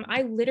awesome.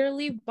 I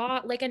literally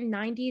bought like a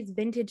 90s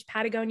vintage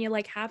Patagonia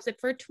like half zip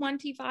for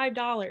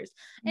 $25.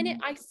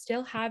 And I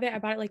still have it. I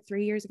bought it like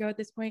 3 years ago at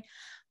this point.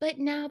 But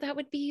now that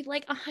would be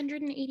like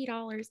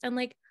 $180. And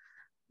like,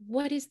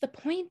 what is the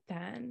point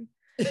then?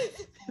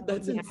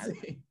 That's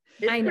insane.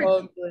 I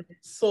know.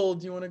 Soul,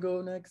 do you want to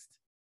go next?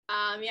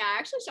 I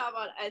actually shop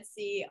on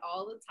Etsy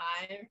all the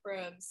time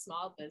from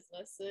small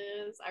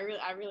businesses. I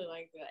really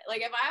like that. Like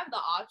if I have the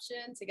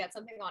option to get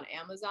something on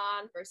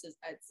Amazon versus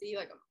Etsy,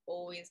 like I'm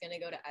always gonna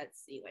go to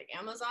Etsy. Like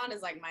Amazon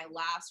is like my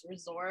last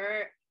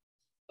resort.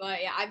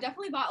 But yeah, I've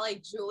definitely bought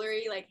like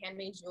jewelry, like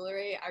handmade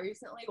jewelry. I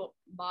recently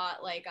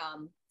bought like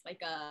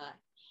a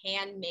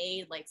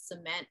handmade like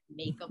cement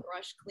makeup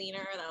brush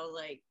cleaner that was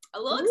like a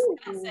little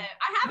expensive.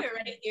 I have it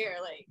right here.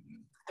 Like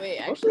wait,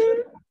 actually.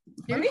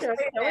 Show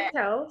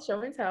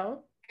and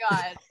tell.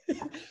 God.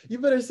 You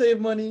better save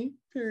money,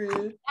 period.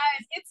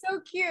 Guys, it's so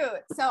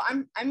cute. So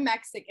I'm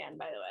Mexican,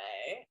 by the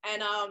way.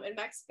 And in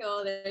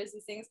Mexico there's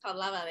these things called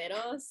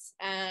lavaderos,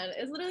 and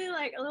it's literally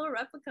like a little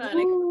replica.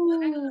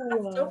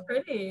 That's so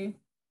pretty.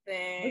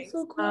 Thanks. That's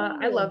so cool.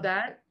 I love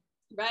that.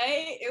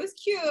 Right? It was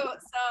cute.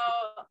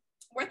 So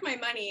worth my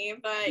money.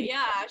 But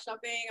yeah,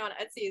 shopping on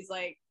Etsy is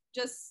like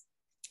just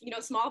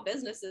small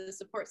businesses,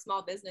 support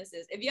small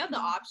businesses. If you have the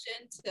option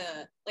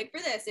to, like for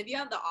this, if you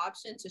have the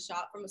option to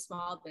shop from a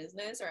small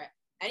business or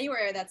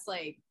anywhere that's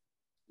like,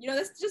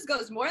 this just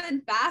goes more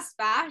than fast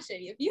fashion.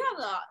 If you have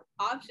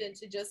the option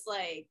to just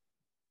like,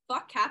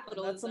 fuck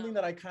capitalism. That's something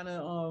that I kind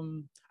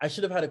of, I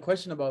should have had a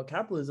question about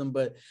capitalism,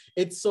 but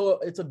it's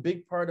a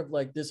big part of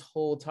like this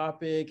whole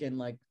topic and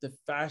like the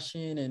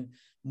fashion and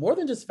more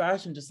than just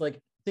fashion, just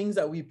like things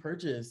that we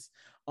purchase.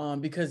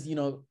 Because,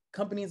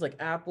 companies like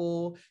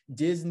Apple,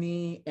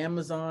 Disney,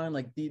 Amazon,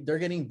 like they're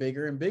getting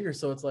bigger and bigger.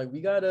 So it's like,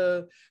 we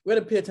gotta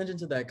pay attention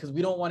to that because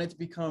we don't want it to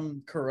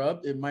become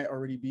corrupt. It might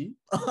already be,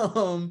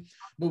 but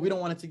we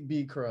don't want it to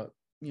be corrupt,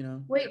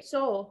 Wait,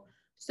 so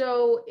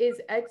is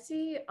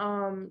Etsy,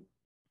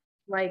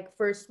 like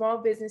for small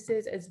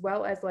businesses as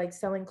well as like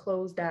selling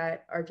clothes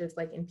that are just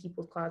like in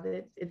people's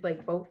closets? It's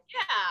like both?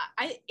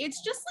 Yeah,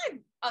 it's just like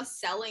a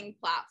selling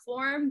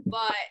platform,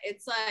 but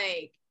it's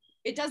like,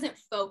 it doesn't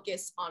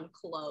focus on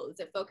clothes.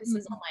 It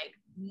focuses on like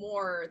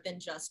more than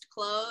just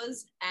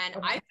clothes. And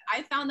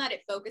I found that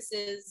it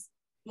focuses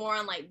more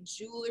on like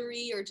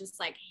jewelry or just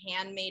like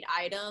handmade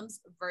items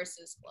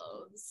versus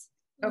clothes.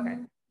 Okay.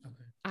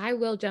 I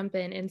will jump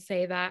in and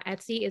say that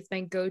Etsy is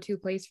my go-to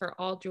place for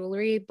all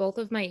jewelry. Both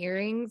of my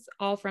earrings,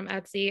 all from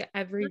Etsy.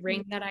 Every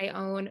ring that I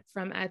own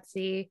from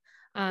Etsy.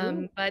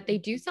 But they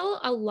do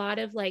sell a lot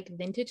of like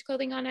vintage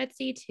clothing on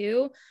Etsy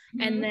too.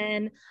 And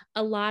then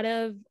a lot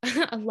of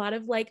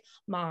like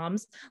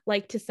moms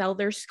like to sell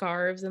their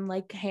scarves and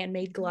like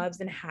handmade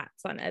gloves and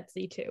hats on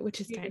Etsy too, which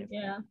is kind of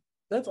fun.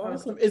 That's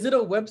awesome. Is it a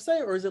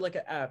website or is it like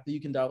an app that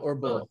you can download, or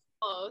both?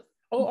 Both.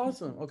 Oh,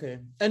 awesome. Okay.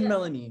 And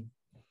Melanie.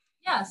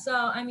 Yeah, so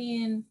I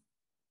mean,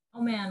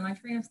 oh man, my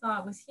train of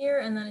thought was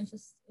here and then it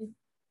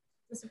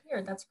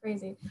disappeared. That's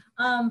crazy.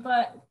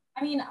 But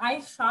I mean, I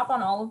shop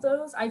on all of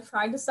those. I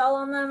tried to sell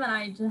on them and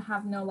I just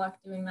have no luck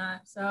doing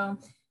that. So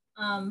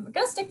I'm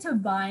gonna stick to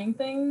buying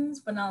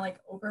things, but not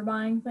like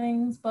overbuying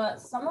things. But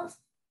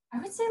I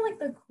would say like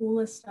the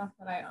coolest stuff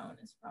that I own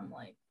is from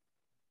like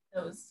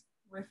those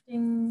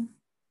thrifting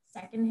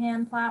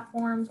secondhand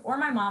platforms or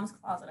my mom's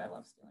closet. I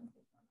love stealing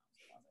clothes from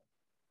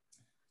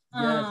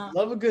my mom's closet. Yes,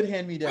 love a good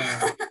hand-me-down.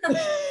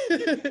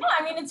 Yeah,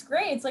 I mean, it's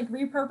great. It's like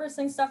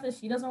repurposing stuff that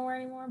she doesn't wear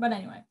anymore. But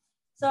anyway,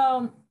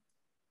 so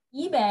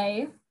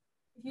eBay,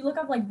 if you look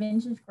up like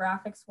vintage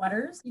graphic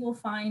sweaters, you will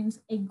find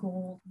a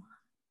gold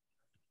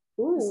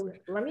one. Ooh,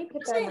 let me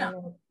put that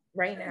on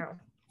right now.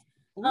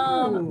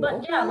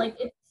 But yeah, like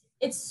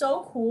it's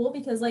so cool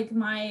because like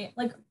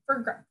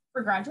for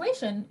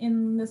graduation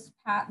in this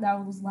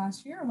that was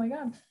last year. Oh my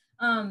god.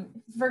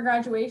 For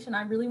graduation,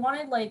 I really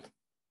wanted like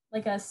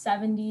a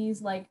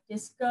 70s like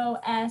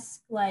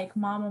disco-esque like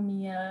Mamma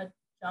Mia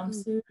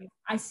jumpsuit.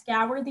 I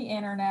scoured the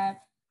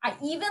internet. I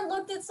even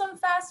looked at some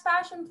fast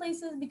fashion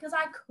places because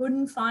I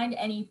couldn't find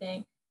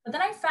anything. But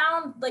then I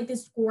found like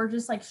this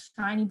gorgeous like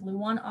shiny blue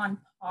one on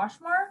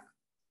Poshmark.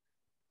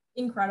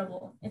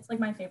 Incredible. It's like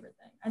my favorite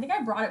thing. I think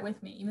I brought it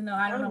with me, even though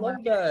I don't know. I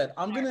love that.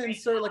 I'm gonna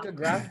insert like a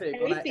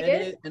graphic when I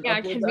edit and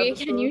upload the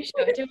episode. Can you show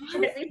it to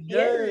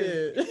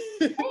us?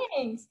 Yeah.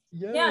 Thanks.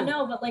 Yeah,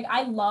 no, but like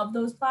I love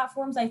those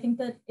platforms. I think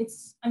that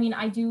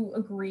I do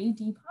agree.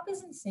 Depop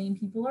is insane.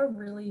 People are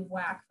really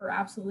whack for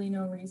absolutely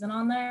no reason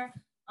on there.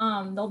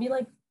 They'll be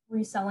like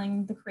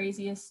reselling the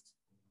craziest,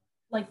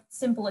 like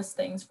simplest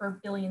things for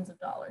billions of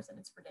dollars, and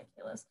it's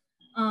ridiculous.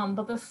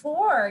 But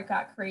before it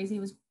got crazy,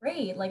 it was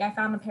great. Like I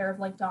found a pair of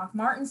like Doc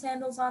Marten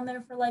sandals on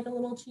there for like a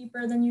little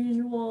cheaper than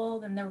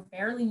usual, and they were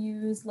barely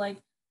used. Like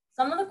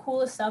some of the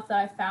coolest stuff that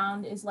I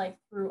found is like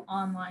through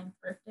online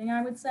thrifting,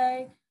 I would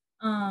say.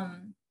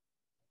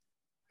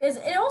 Because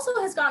it also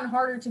has gotten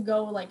harder to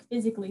go like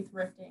physically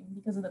thrifting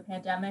because of the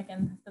pandemic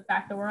and the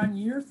fact that we're on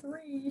year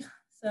 3.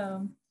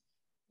 So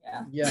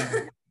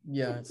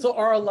yeah. So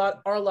are a lot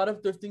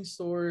of thrifting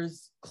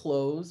stores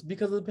closed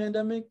because of the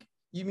pandemic,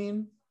 you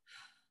mean?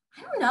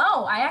 I don't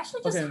know. I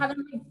actually just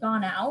haven't like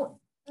gone out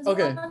as much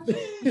because of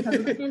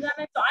the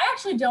pandemic. So I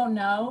actually don't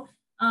know.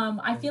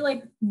 I feel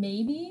like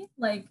maybe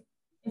like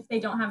if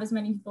they don't have as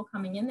many people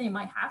coming in, they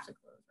might have to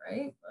close,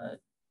 right? But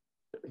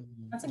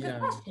that's a good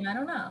question. I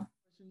don't know.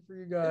 For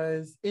you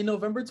guys, in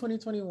November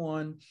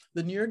 2021,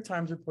 the New York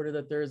Times reported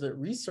that there is a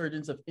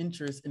resurgence of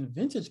interest in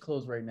vintage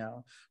clothes right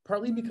now,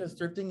 partly because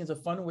thrifting is a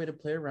fun way to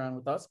play around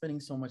without spending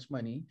so much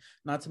money,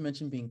 not to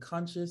mention being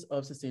conscious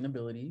of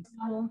sustainability.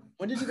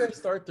 When did you guys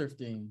start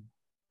thrifting?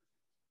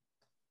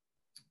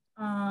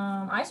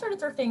 I started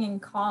thrifting in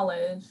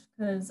college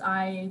because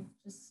I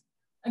just,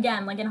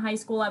 again, like in high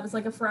school, I was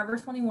like a Forever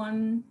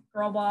 21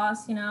 girl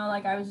boss, you know,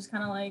 like I was just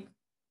kind of like,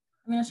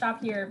 I'm going to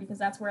shop here because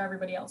that's where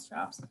everybody else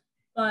shops.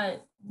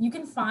 But you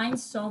can find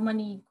so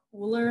many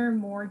cooler,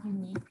 more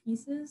unique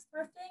pieces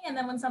thrifting. And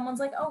then when someone's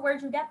like, oh,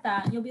 where'd you get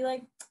that? You'll be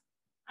like,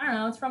 I don't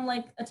know, it's from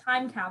like a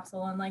time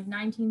capsule in like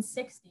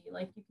 1960.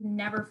 Like you can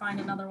never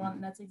find another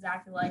one that's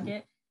exactly like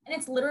it. And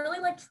it's literally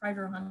like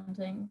treasure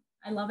hunting.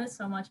 I love it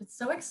so much. It's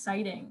so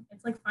exciting.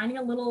 It's like finding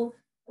a little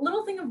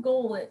thing of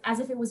gold as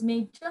if it was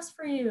made just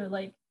for you.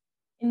 Like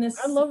in this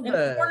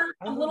corner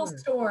of a little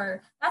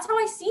store. That's how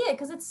I see it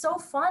because it's so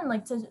fun.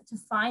 Like to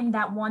find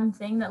that one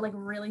thing that like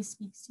really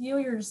speaks to you.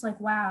 You're just like,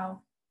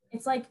 wow.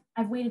 It's like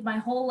I've waited my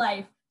whole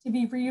life to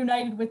be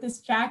reunited with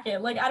this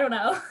jacket. Like I don't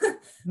know.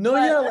 No,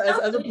 yeah.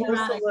 As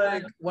opposed to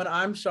like when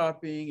I'm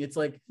shopping, it's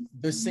like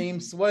the same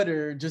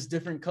sweater, just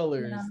different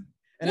colors. Yeah.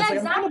 And it's like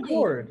exactly. I'm kind of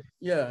bored.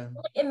 Yeah.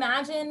 Like,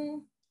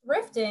 imagine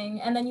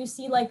thrifting and then you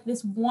see like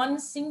this one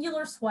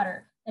singular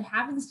sweater that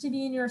happens to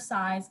be in your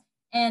size.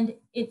 And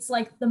it's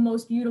like the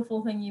most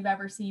beautiful thing you've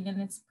ever seen,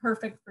 and it's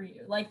perfect for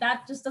you. Like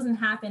that just doesn't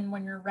happen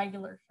when you're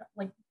regular.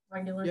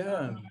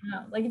 Yeah.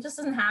 Like it just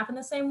doesn't happen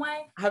the same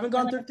way. I haven't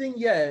gone thrifting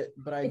yet,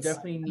 but I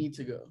definitely need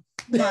to go.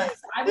 But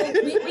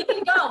we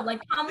can go.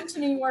 Like come to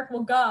New York,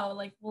 we'll go.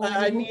 Like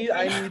I need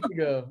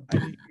to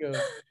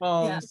go.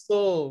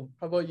 So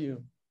how about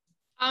you?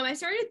 I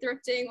started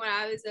thrifting when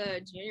I was a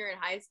junior in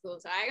high school,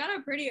 so I got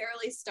a pretty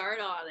early start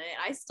on it.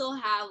 I still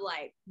have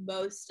like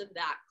most of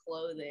that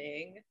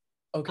clothing.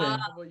 Okay, how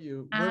about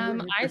you? When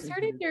were you I first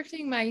started introduced?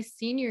 thrifting my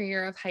senior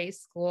year of high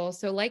school.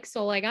 So like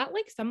Sol, I got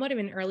like somewhat of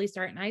an early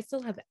start and I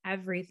still have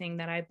everything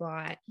that I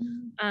bought.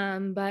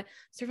 But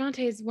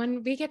Cervantes,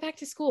 when we get back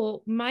to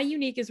school, my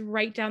Unique is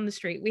right down the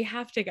street. We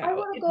have to I go.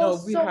 want to It's go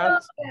No, we so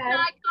have to.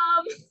 bad.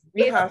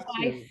 We it's have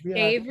my to. We have to.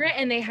 favorite,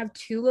 and they have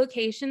two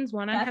locations,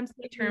 one on That's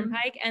Hempstead true.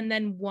 Turnpike and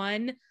then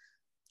one,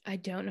 I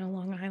don't know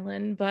Long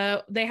Island,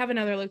 but they have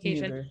another Me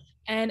location. neither.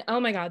 And oh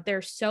my God,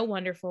 they're so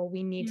wonderful.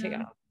 We need to Yeah.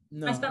 go.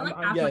 No, I spent like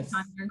half my yes.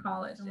 time here in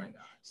college. Oh my god.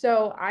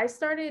 So I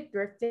started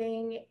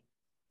thrifting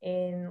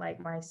in like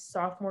my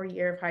sophomore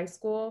year of high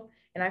school.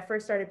 And I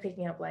first started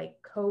picking up like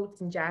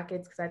coats and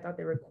jackets because I thought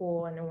they were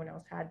cool and no one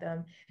else had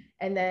them.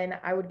 And then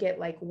I would get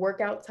like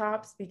workout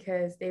tops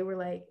because they were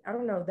like, I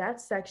don't know, that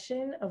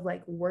section of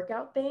like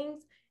workout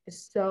things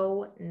is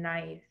so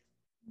nice.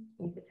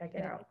 You need to check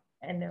it out.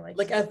 And they're like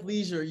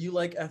Athleisure. You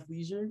like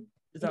athleisure?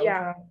 Is that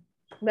yeah.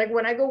 Like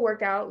when I go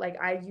work out, like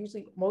I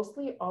usually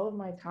mostly all of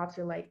my tops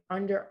are like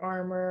Under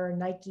Armour,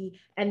 Nike,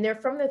 and they're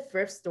from the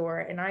thrift store.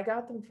 And I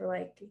got them for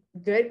like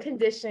good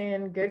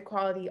condition, good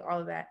quality, all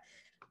of that.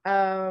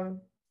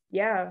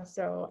 Yeah,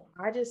 so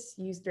I just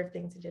use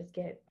thrifting to just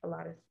get a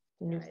lot of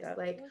new stuff.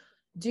 Like,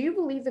 do you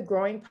believe the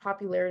growing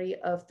popularity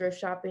of thrift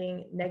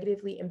shopping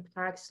negatively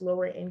impacts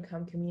lower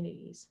income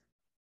communities?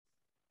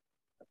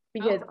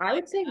 Because I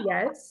would say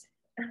yes.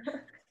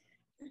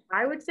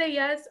 I would say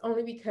yes,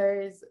 only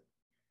because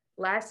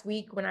last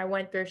week when I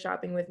went thrift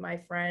shopping with my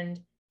friend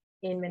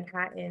in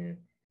Manhattan,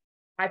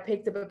 I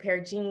picked up a pair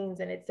of jeans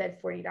and it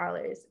said $40.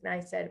 And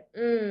I said,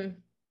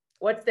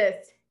 what's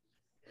this?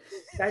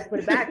 Guys,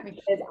 put it back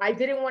because I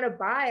didn't want to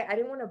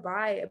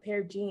buy a pair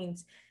of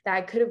jeans that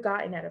I could have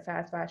gotten at a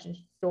fast fashion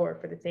store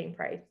for the same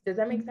price. Does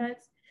that make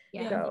sense?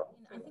 Yeah. So,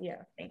 I think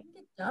yeah.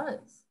 it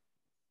does.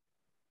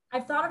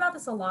 I've thought about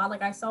this a lot.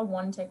 Like I saw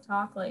one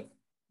TikTok like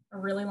a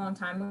really long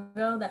time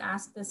ago that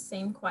asked this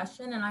same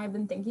question, and I have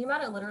been thinking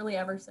about it literally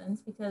ever since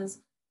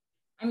because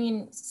I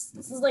mean,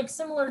 this is like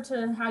similar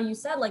to how you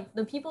said, like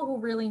the people who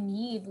really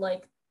need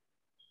like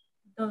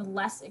the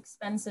less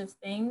expensive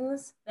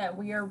things that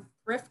we are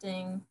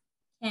thrifting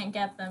can't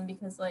get them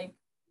because like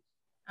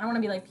I don't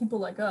want to be like people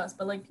like us,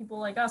 but like people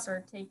like us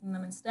are taking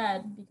them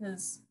instead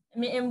because I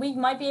mean, and we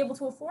might be able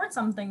to afford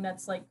something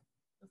that's like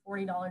the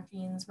 $40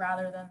 jeans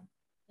rather than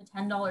the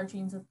 $10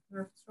 jeans at the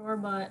thrift store,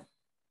 but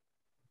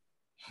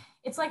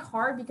it's like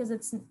hard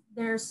because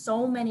there's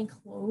so many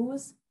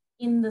clothes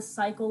in the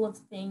cycle of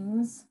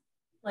things.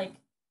 Like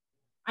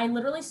I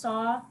literally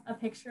saw a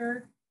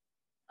picture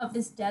of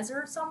this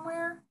desert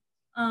somewhere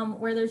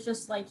where there's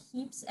just like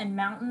heaps and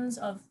mountains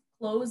of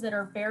clothes that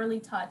are barely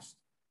touched.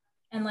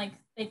 And like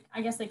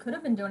I guess they could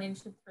have been donated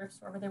to the thrift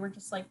store, but they were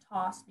just like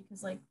tossed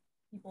because like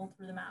people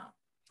threw them out.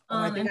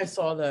 I think I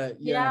saw that.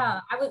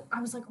 Yeah.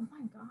 I was like, oh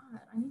my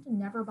god, I need to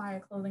never buy a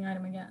clothing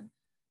item again.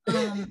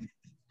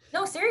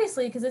 No,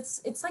 seriously, because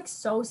it's like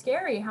so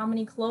scary how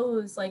many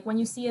clothes, like when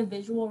you see a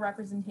visual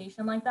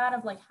representation like that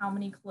of like how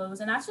many clothes,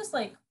 and that's just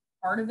like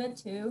part of it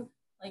too.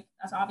 Like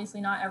that's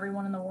obviously not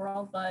everyone in the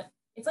world, but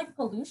it's like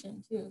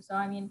pollution too. So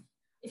I mean,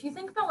 if you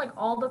think about like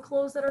all the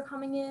clothes that are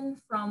coming in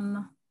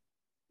from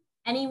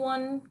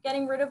anyone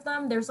getting rid of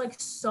them, there's like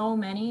so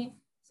many.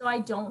 So I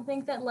don't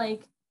think that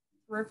like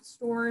thrift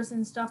stores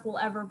and stuff will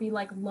ever be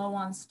like low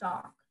on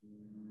stock.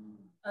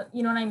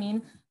 You know what I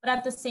mean? But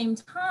at the same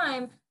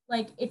time,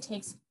 like it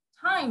takes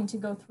time to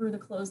go through the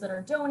clothes that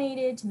are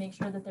donated to make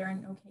sure that they're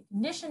in okay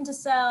condition to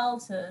sell,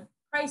 to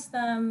price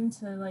them,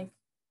 to like,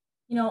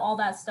 you know, all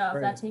that stuff.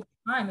 Right. That takes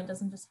time. It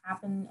doesn't just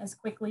happen as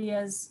quickly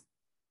as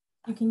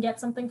you can get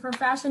something from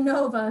Fashion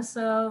Nova.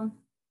 So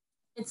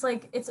it's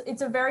like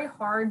it's a very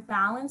hard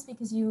balance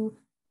because you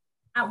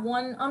on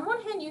one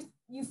hand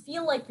you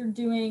feel like you're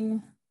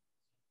doing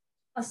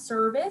a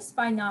service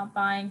by not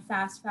buying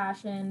fast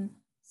fashion,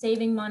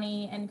 saving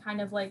money and kind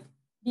of like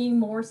being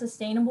more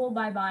sustainable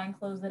by buying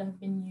clothes that have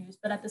been used.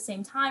 But at the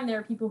same time, there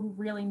are people who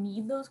really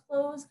need those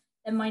clothes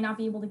that might not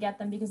be able to get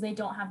them because they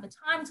don't have the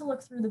time to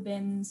look through the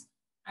bins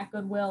at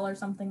Goodwill or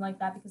something like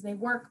that because they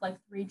work like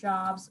 3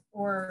 jobs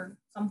or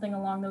something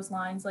along those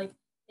lines. Like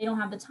they don't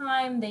have the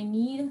time. They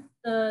need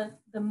the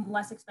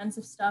less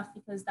expensive stuff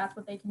because that's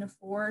what they can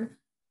afford.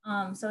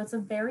 So it's a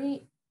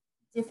very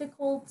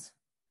difficult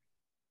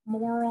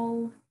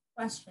moral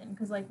question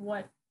because like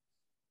what,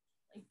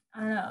 like I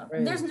don't know.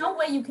 Right. There's no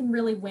way you can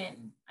really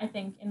win, I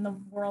think, in the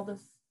world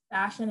of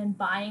fashion and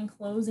buying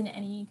clothes in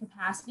any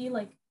capacity.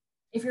 Like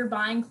if you're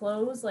buying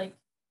clothes, like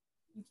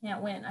you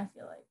can't win, I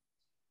feel like.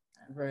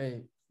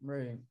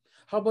 Right.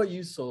 How about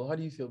you, Sol? How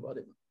do you feel about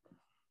it?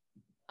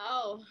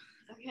 Oh,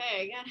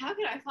 okay. God, how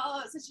could I follow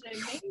up such an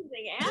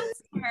amazing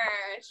answer?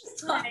 It's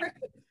just like,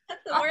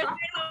 that's the worst thing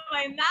out of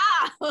my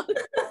mouth.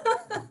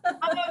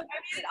 I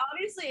mean,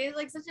 obviously, it's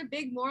like such a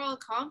big moral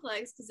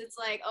complex because it's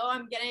like, oh,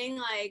 I'm getting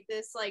like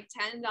this like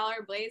 $10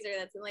 blazer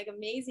that's in like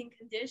amazing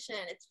condition.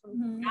 It's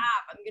from Gap.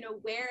 I'm gonna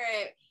wear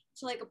it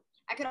to like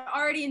I could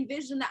already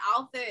envision the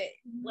outfit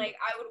like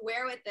I would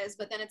wear with this,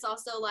 but then it's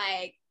also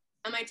like,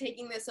 am I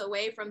taking this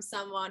away from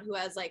someone who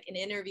has like an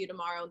interview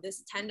tomorrow?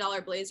 This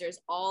 $10 blazer is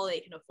all they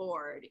can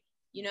afford.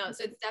 you know,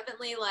 so it's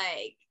definitely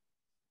like,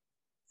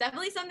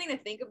 definitely something to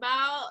think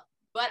about.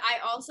 But I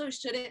also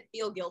shouldn't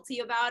feel guilty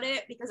about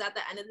it, because at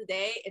the end of the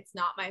day, it's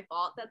not my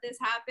fault that this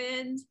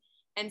happened.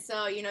 And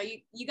so, you know,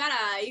 you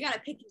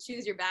gotta pick and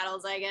choose your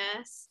battles, I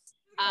guess.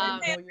 I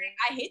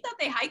hate that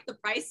they hiked the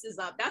prices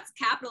up. That's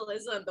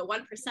capitalism. The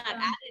 1%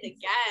 added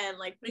again,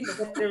 like putting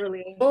the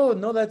Literally. Oh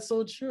no, that's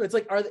so true. It's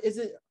like,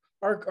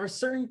 are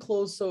certain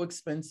clothes so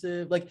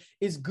expensive? Like,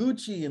 is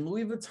Gucci and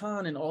Louis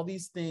Vuitton and all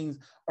these things,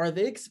 are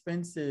they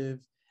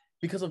expensive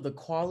because of the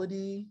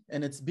quality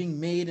and it's being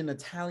made in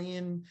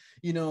Italian,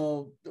 you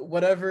know,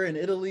 whatever, in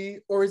Italy,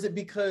 or is it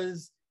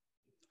because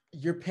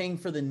you're paying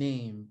for the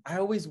name? I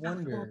always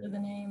wonder. Absolutely the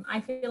name. I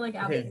feel like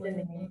absolutely the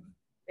name.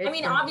 It's I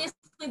mean, obviously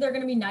they're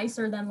going to be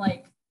nicer than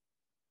like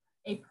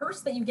a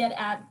purse that you get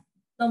at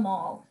the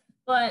mall,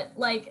 but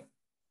like,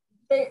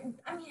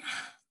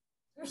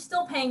 you're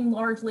still paying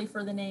largely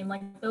for the name.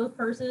 Like those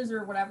purses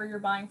or whatever you're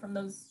buying from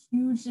those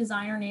huge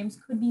designer names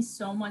could be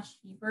so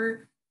much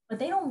cheaper, but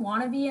they don't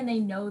want to be, and they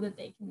know that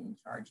they can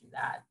charge you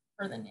that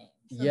for the name.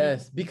 So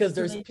yes, because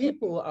there's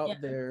people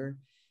out there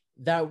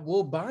that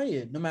will buy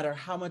it no matter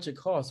how much it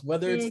costs,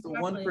 whether it's the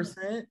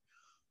 1%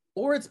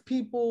 or it's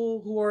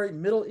people who are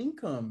middle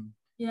income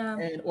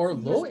or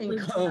low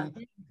income,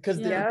 because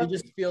they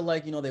just feel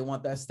like, you know, they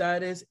want that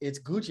status. It's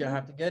Gucci, I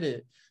have to get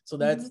it. So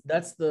that's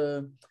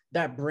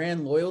that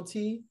brand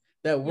loyalty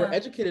that we're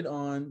educated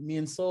on, me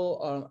and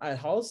Sol, at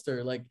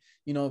Hollister, like,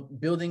 you know,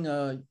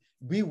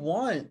 we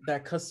want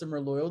that customer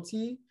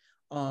loyalty.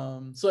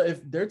 So if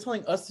they're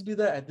telling us to do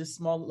that at this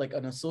small, like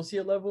an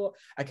associate level,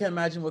 I can't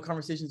imagine what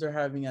conversations they're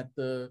having at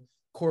the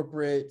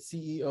corporate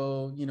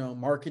CEO, you know,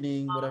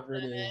 marketing, whatever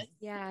it is.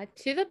 Yeah,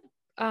 to the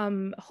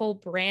whole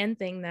brand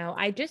thing though,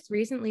 I just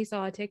recently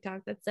saw a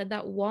TikTok that said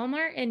that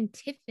Walmart and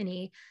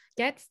Tiffany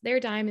gets their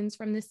diamonds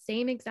from the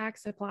same exact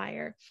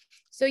supplier.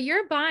 So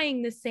you're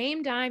buying the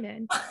same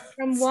diamond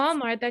from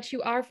Walmart that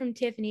you are from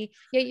Tiffany,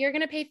 yet you're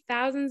going to pay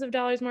thousands of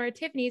dollars more at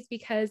Tiffany's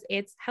because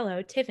it's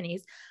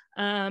Tiffany's.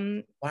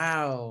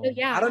 Wow. So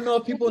yeah, I don't know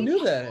if people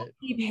knew that.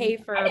 You pay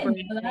for a brand.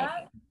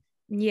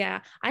 Yeah,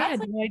 I had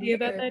no idea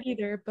about that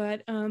either,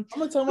 but I'm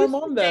gonna tell my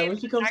mom that when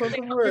she comes home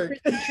from work.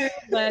 True,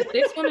 but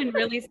this woman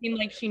really seemed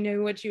like she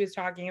knew what she was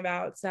talking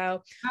about,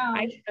 so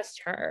I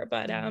trust her.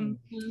 But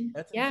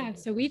yeah,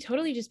 so we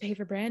totally just pay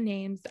for brand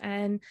names,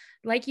 and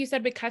like you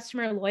said, with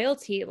customer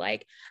loyalty,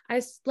 like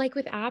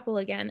with Apple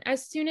again,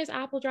 as soon as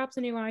Apple drops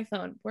a new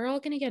iPhone, we're all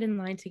gonna get in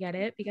line to get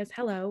it because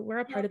hello, we're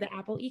a part of the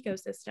Apple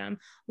ecosystem.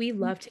 We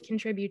love to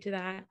contribute to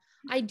that.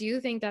 I do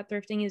think that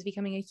thrifting is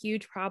becoming a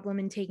huge problem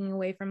and taking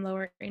away from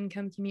lower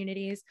income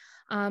communities.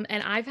 And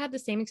I've had the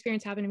same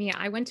experience happen to me.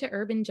 I went to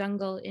Urban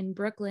Jungle in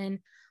Brooklyn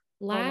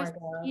last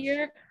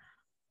year.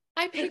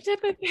 I picked up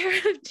a pair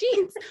of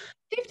jeans,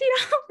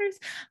 $50.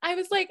 I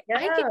was like,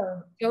 I could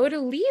go to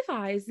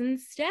Levi's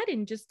instead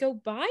and just go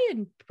buy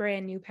a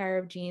brand new pair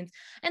of jeans.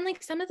 And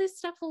like some of this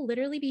stuff will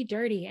literally be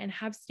dirty and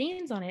have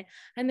stains on it.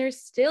 And they're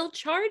still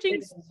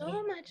charging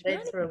so much money.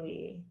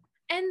 Literally.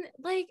 And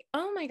like,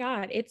 oh my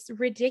God, it's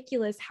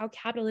ridiculous how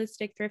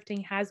capitalistic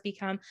thrifting has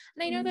become.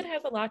 And I know that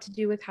has a lot to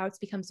do with how it's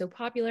become so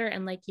popular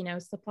and like, you know,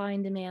 supply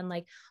and demand,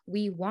 like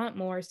we want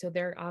more. So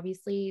they're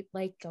obviously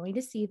like going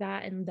to see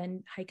that and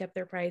then hike up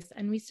their price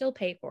and we still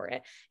pay for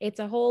it. It's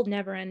a whole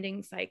never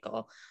ending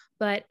cycle.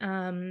 But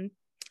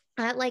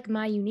at like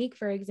My Unique,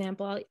 for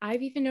example,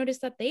 I've even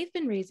noticed that they've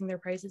been raising their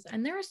prices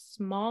and they're a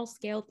small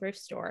scale thrift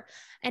store.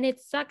 And it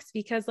sucks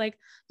because like,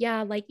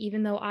 yeah, like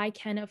even though I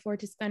can afford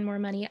to spend more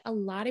money, a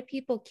lot of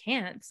people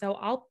can't. So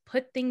I'll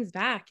put things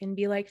back and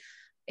be like,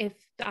 if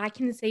I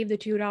can save the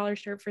 $2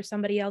 shirt for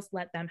somebody else,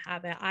 let them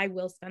have it. I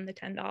will spend the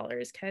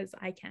 $10 because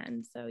I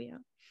can. So yeah.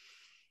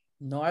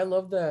 No, I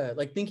love that.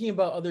 Like thinking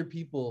about other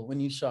people when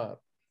you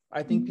shop.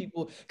 I think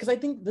people, because I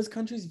think this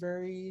country's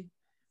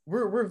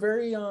we're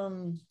very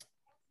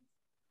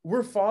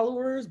we're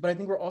followers, but I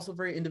think we're also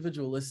very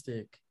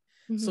individualistic.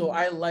 So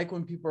I like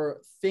when people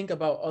think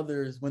about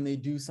others when they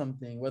do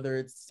something, whether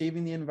it's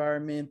saving the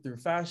environment through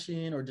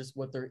fashion or just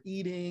what they're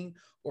eating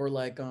or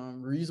like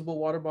reusable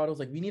water bottles.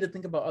 Like we need to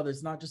think about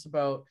others, not just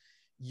about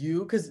you,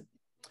 because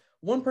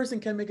one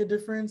person can make a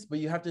difference, but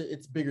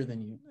it's bigger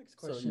than you. Next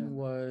question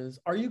was,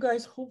 are you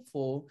guys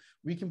hopeful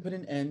we can put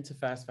an end to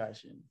fast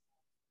fashion?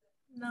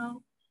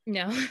 No.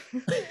 No.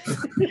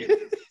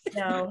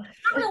 I'm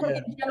not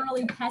a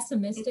generally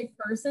pessimistic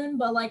person,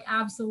 but like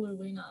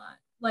absolutely not.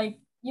 Like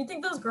you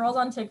think those girls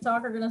on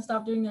TikTok are gonna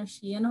stop doing their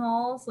Shein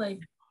hauls?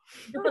 Like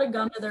you could put a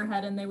gun to their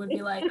head and they would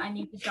be like, I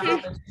need to shop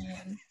at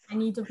Shein. I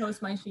need to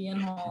post my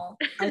Shein haul.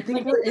 I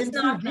think like, it's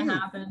not gonna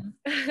happen.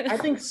 I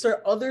think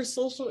other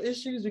social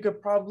issues we could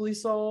probably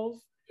solve,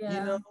 you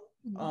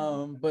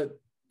know, but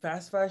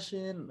fast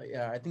fashion,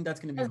 I think that's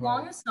gonna be as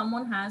long as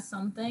someone has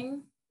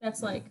something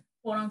that's like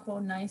quote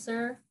unquote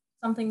nicer,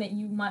 something that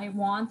you might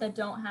want that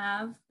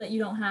you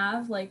don't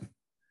have, like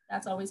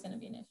that's always going to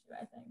be an issue,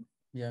 I think.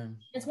 Yeah.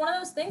 It's one of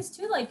those things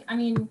too, like, I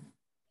mean,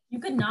 you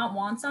could not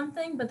want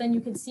something, but then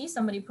you could see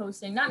somebody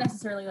posting, not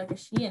necessarily like a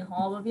Shein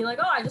haul, but be like,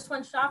 oh, I just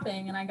went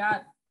shopping and I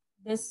got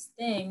this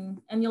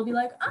thing. And you'll be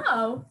like,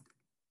 oh,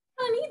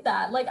 I need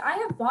that. Like, I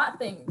have bought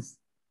things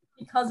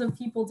because of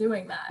people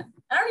doing that.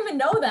 I don't even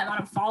know them. I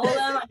don't follow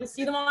them. I just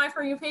see them on my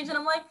For You page and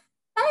I'm like,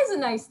 that is a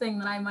nice thing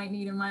that I might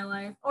need in my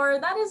life. Or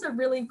that is a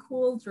really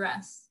cool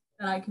dress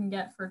that I can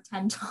get for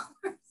 $10.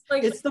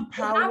 Like, it's the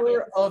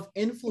power of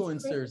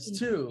influencers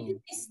too,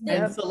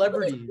 and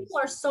celebrities. People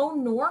are so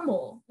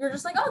normal. You're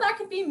just like, oh, that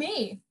could be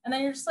me. And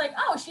then you're just like,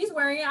 oh, she's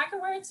wearing it. I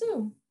can wear it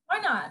too. Why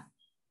not?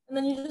 And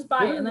then you just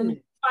buy it. And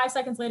then 5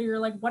 seconds later, you're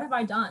like, what have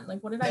I done?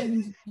 Like, what did I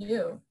even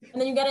do?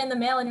 And then you get it in the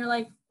mail and you're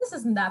like, this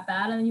isn't that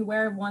bad. And then you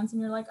wear it once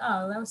and you're like,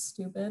 oh, that was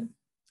stupid.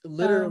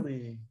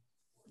 Literally.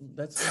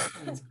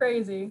 That's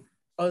crazy.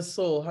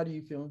 Soul, how do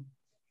you feel?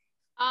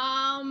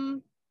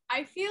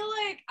 I feel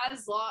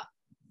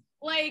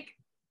like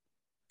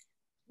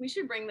we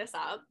should bring this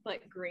up,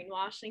 but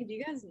greenwashing, do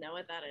you guys know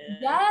what that is?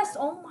 Yes.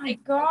 Oh my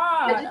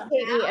God.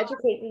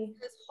 Educate me.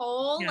 This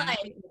whole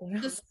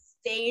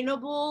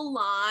sustainable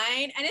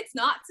line, and it's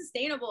not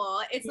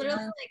sustainable. It's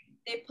literally like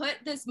they put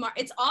this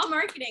it's all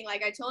marketing,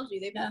 like I told you.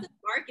 They put this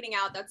marketing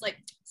out that's like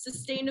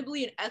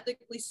sustainably and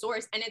ethically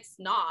sourced, and it's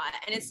not.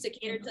 And it's to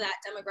cater to that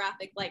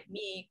demographic like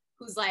me,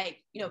 who's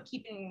like, you know,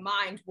 keeping in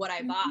mind what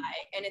I buy,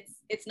 and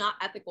it's not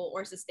ethical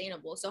or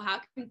sustainable. So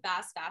how can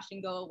fast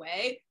fashion go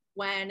away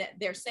when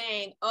they're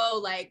saying, oh,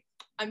 like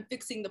I'm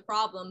fixing the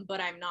problem,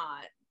 but I'm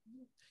not?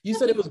 You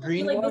said it was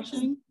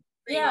greenwashing?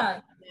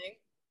 Yeah.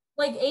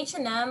 Like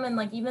H&M and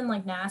like even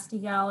like Nasty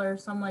Gal or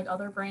some like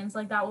other brands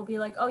like that will be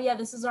like, oh yeah,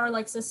 this is our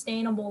like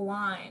sustainable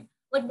line.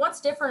 Like,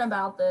 what's different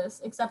about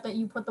this except that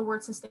you put the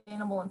word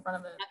sustainable in front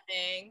of it?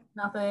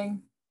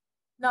 Nothing.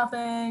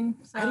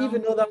 So, I didn't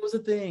even know that was a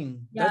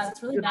thing. Yeah,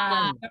 it's really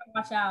bad. You gotta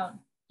watch out.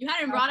 You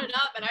hadn't brought it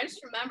up, and I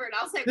just remembered.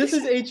 I was like, this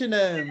is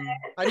H&M.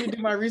 I need to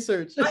do my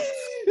research. No,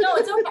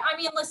 it's okay. I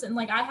mean, listen,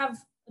 like I have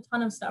a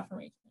ton of stuff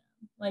from H&M.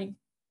 Like,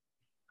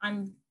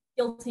 I'm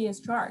guilty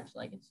as charged.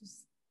 Like, it's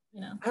just,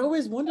 you know. I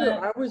always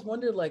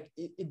wondered, like,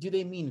 do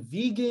they mean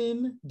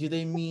vegan? Do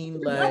they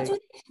mean like?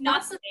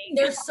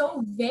 They're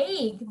so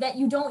vague that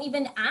you don't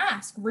even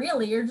ask.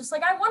 Really, you're just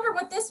like, I wonder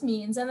what this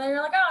means, and then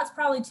you're like, oh, it's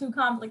probably too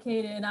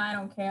complicated. I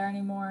don't care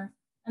anymore.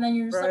 And then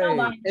you're just like, oh,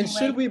 bye. And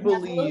should we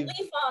believe?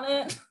 Leaf on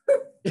it.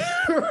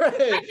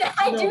 Right.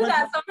 I do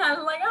that sometimes.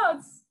 I'm like, oh,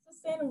 it's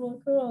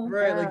sustainable, cool.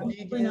 Right, like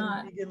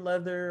vegan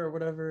leather or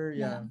whatever.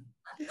 Yeah.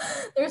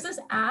 There's this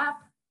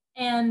app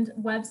and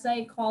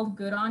website called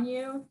Good On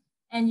You.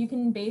 And you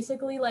can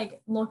basically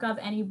like look up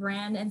any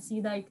brand and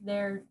see like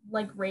their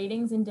like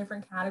ratings in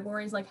different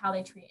categories, like how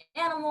they treat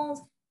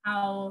animals,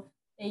 how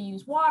they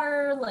use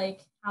water,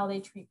 like how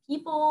they treat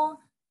people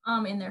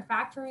in their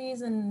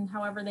factories and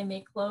however they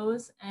make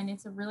clothes. And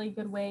it's a really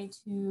good way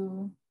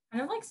to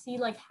kind of like see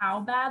like how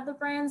bad the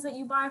brands that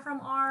you buy from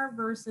are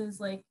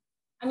versus like,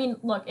 I mean,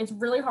 look, it's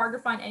really hard to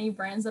find any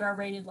brands that are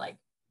rated like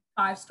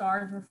 5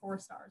 stars or 4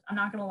 stars. I'm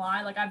not gonna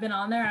lie. Like I've been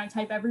on there and I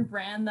type every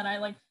brand that I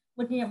like,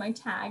 looking at my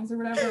tags or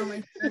whatever on my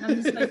shirt, and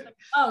I'm just like,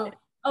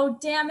 oh,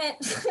 damn it.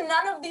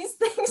 None of these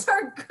things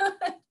are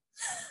good.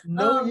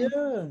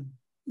 No,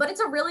 But it's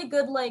a really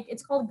good, like,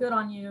 it's called Good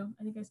On You.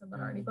 I think I said that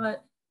already,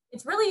 but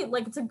it's really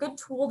like, it's a good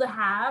tool to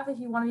have if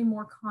you want to be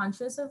more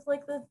conscious of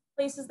like the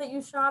places that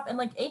you shop. And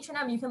like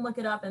H&M, you can look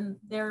it up and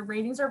their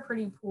ratings are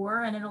pretty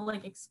poor and it'll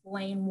like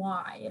explain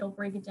why. It'll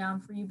break it down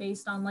for you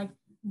based on like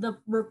the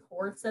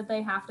reports that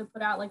they have to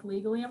put out like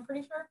legally, I'm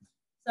pretty sure.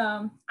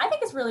 So I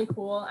think it's really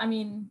cool. I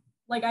mean,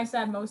 like I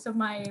said, most of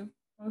my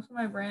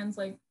brands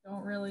like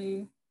don't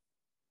really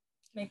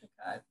make a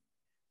cut.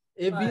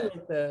 It'd be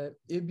like that.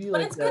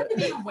 But it's good to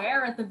be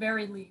aware at the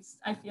very least,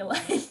 I feel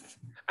like.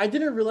 I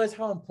didn't realize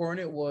how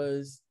important it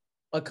was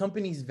a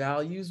company's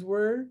values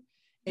were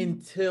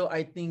until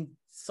I think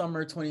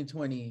summer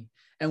 2020.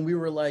 And we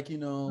were like, you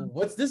know,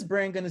 what's this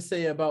brand gonna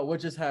say about what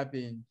just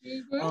happened?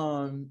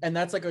 And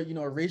that's like a, you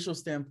know, a racial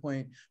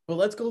standpoint. But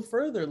let's go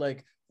further.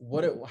 Like,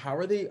 how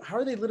are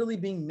they literally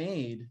being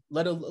made?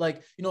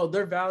 Like, you know,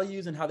 their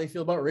values and how they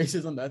feel about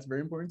racism, that's very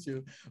important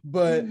too.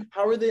 But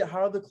how are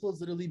the clothes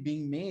literally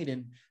being made,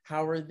 and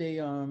how are they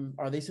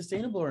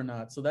sustainable or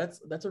not? So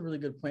that's a really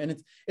good point.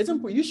 And it's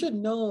important. You should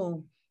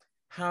know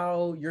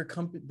how your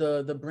company,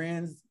 the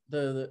brands, how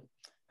do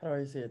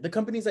I say it? The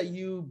companies that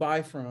you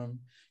buy from,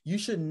 you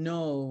should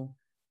know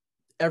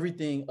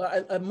everything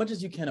as much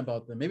as you can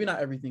about them. Maybe not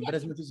everything, but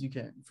as much as you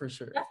can, for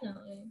sure.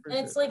 Definitely.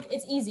 It's like,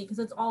 it's easy because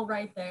it's all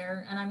right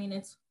there. And I mean,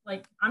 it's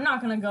like, I'm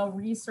not going to go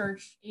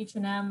research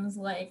H&M's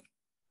like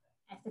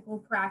ethical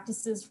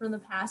practices for the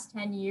past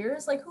 10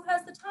 years. Like, who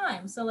has the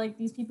time? So like,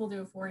 these people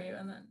do it for you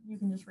and then you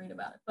can just read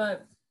about it.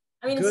 But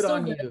I mean, it's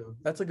still good. You.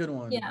 That's a good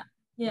one.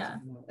 Yeah.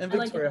 And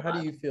Victoria, how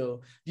do you feel?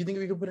 Do you think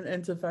we could put an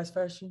end to fast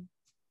fashion?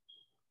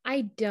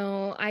 I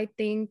don't. I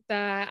think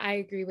that I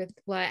agree with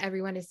what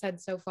everyone has said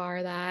so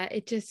far, that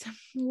it just,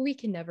 we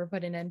can never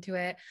put an end to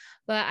it.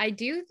 But I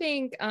do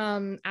think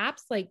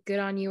apps like Good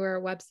On You or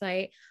a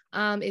website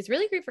is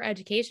really great for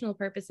educational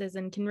purposes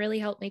and can really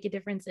help make a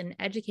difference in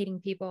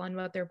educating people on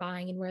what they're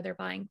buying and where they're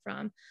buying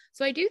from.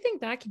 So I do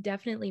think that could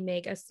definitely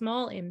make a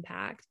small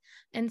impact,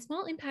 and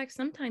small impacts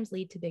sometimes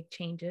lead to big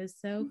changes.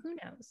 So who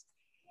knows?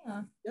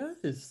 Yeah.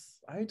 Yes,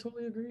 I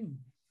totally agree.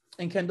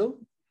 And Kendall?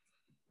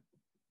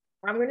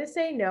 I'm going to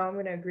say no. I'm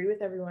going to agree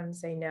with everyone and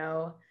say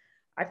no.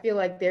 I feel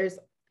like there's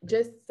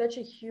just such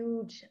a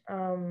huge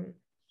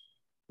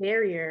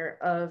barrier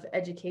of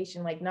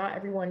education. Like, not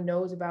everyone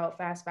knows about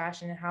fast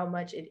fashion and how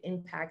much it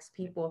impacts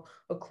people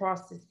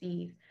across the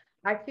seas.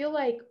 I feel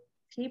like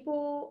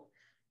people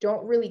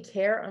don't really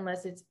care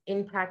unless it's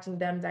impacting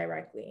them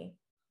directly.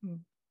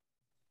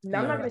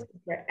 Now, I'm not going to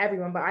speak for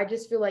everyone, but I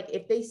just feel like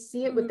if they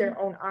see it with their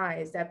own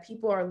eyes, that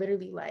people are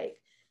literally like,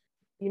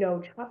 you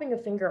know, chopping a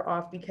finger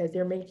off because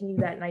they're making you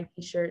that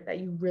Nike shirt that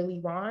you really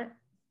want,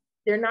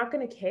 they're not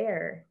going to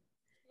care.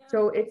 Yeah.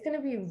 So it's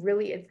going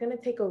to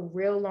take a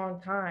real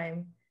long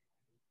time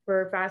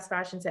for fast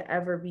fashion to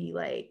ever be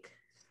like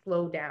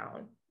slowed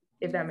down,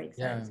 if that makes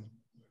sense.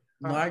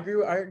 No, I agree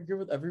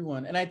with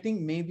everyone. And I think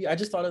maybe, I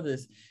just thought of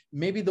this,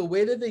 maybe the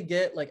way that they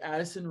get like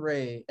Addison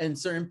Rae and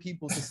certain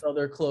people to sell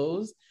their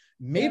clothes,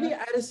 maybe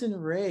Addison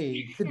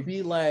Rae could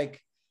be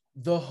like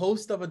the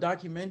host of a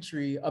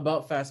documentary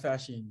about fast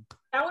fashion.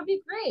 That would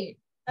be great.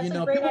 That's you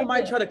know, people idea.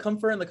 Might try to come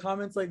for her in the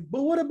comments like,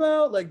 but what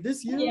about like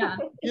this you? Yeah.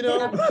 You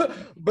know,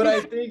 but I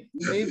think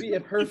maybe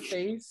if her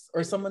face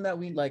or someone that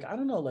we like, I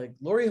don't know, like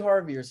Lori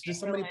Harvey or just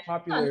somebody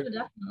popular,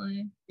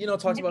 definitely. You know,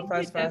 talks about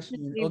fast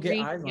fashion, it'll get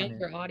eyes on it.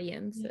 Younger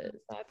audiences,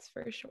 that's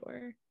for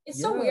sure. It's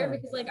so weird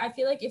because like I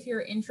feel like if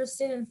you're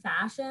interested in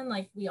fashion,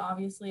 like we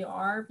obviously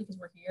are because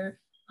we're here,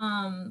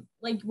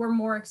 like we're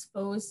more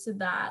exposed to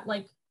that.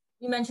 Like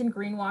you mentioned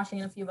greenwashing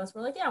and a few of us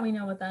were like, yeah, we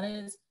know what that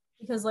is.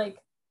 Because like,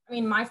 I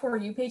mean, my For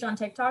You page on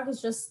TikTok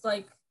is just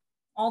like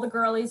all the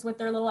girlies with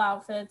their little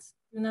outfits,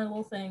 doing their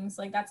little things.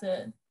 Like that's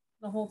it,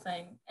 the whole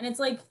thing. And it's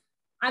like,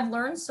 I've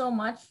learned so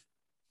much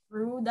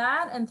through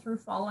that and through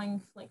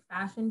following like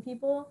fashion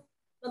people,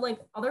 but like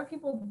other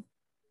people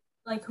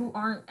like who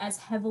aren't as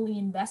heavily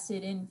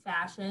invested in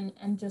fashion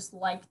and just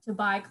like to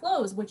buy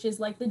clothes, which is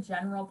like the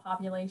general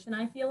population.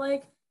 I feel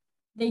like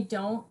they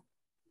don't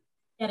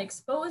get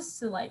exposed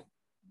to like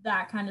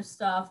that kind of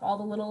stuff, all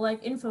the little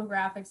like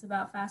infographics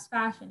about fast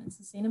fashion and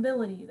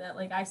sustainability that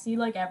like I see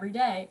like every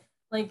day.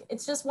 Like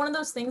it's just one of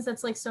those things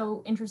that's like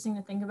so interesting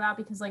to think about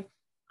because like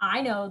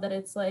I know that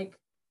it's like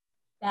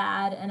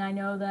bad and I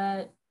know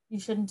that you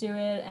shouldn't do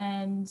it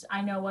and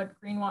I know what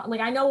greenwash, like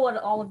I know what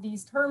all of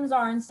these terms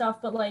are and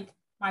stuff, but like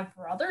my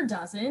brother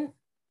doesn't.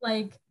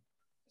 Like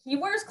he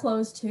wears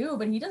clothes too,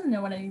 but he doesn't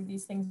know what any of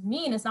these things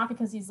mean. It's not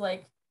because he's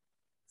like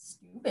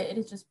stupid,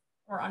 it's just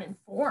or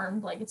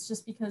uninformed. Like it's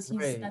just because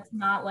he's that's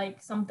not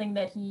like something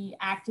that he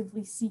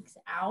actively seeks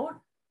out.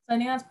 So I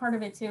think that's part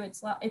of it too.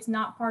 It's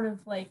not part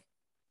of like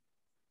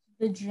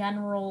the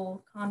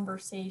general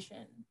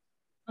conversation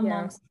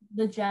amongst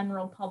the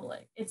general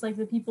public. It's like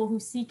the people who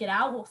seek it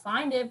out will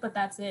find it, but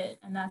that's it.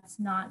 And that's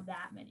not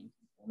that many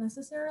people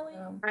necessarily.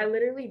 I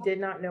literally did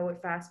not know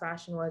what fast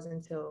fashion was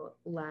until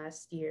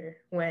last year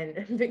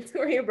when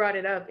Victoria brought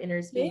it up in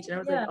her speech. And I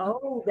was like,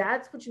 oh,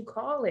 that's what you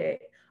call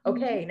it.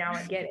 Okay, now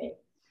I get it.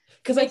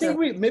 Because I think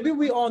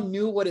we all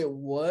knew what it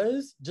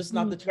was, just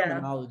not the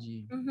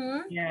terminology.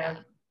 Yeah.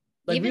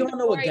 Like even we all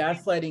know what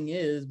gaslighting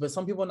is, but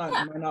some people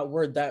might not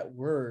word that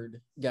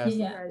word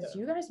gaslighting. Do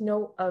you guys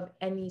know of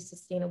any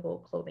sustainable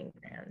clothing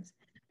brands?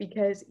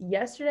 Because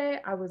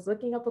yesterday I was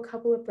looking up a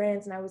couple of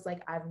brands and I was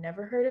like, I've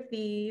never heard of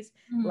these.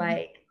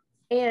 Like,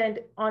 and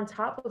on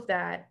top of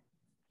that,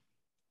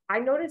 I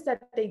noticed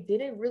that they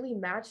didn't really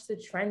match the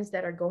trends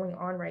that are going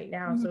on right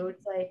now. So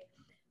it's like,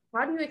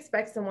 how do you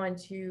expect someone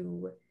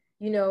to,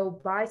 you know,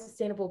 buy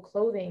sustainable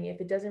clothing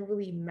if it doesn't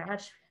really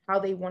match how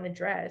they want to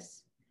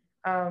dress?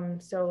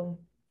 So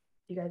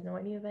do you guys know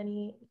any?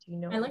 Do you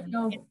know? I like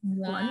know of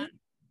one.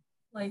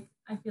 Like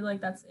I feel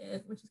like that's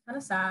it, which is kind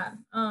of sad.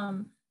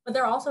 But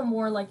they're also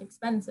more like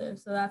expensive.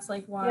 So that's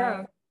like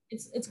why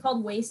it's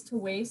called waste to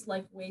waste,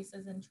 like waste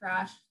as in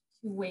trash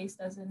to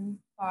waste as in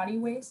body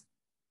waste.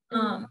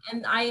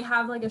 And I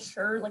have like a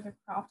shirt, like a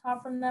crop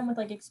top from them with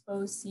like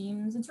exposed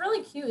seams. It's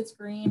really cute. It's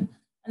green.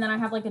 And then I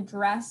have like a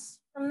dress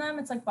from them.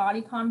 It's like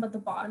bodycon, but the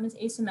bottom is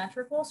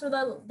asymmetrical. So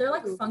they're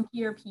like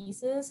funkier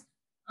pieces,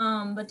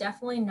 but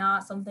definitely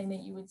not something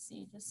that you would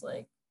see just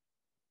like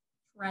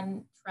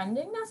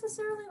trending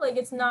necessarily. Like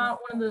it's not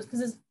one of those,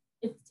 because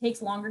it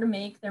takes longer to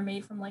make. They're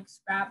made from like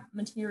scrap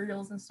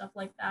materials and stuff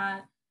like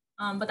that.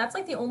 But that's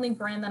like the only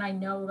brand that I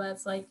know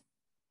that's like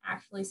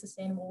actually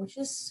sustainable, which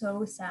is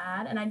so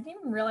sad. And I didn't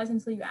even realize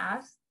until you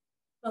asked,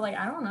 but like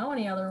I don't know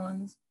any other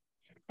ones.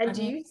 And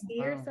do you see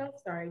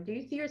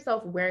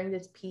yourself wearing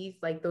this piece,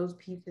 like those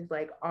pieces,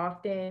 like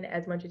often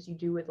as much as you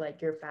do with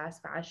like your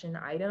fast fashion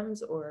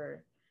items,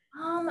 or?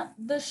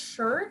 The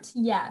shirt,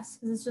 yes,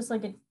 because it's just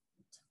like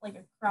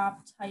a crop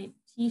type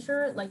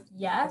t-shirt, like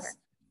yes.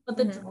 But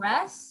the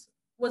dress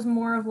was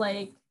more of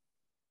like,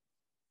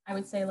 I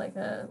would say like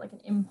an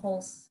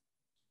impulse.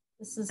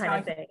 This is how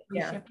I think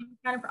shipping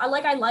kind of.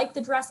 I like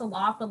the dress a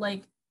lot, but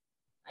like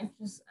I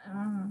don't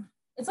know.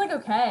 It's like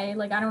okay,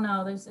 like I don't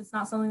know. It's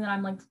not something that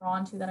I'm like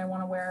drawn to that I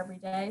want to wear every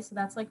day. So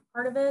that's like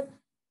part of it.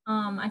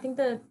 I think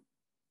that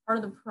part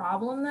of the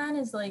problem then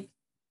is like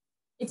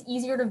it's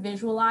easier to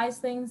visualize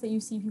things that you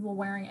see people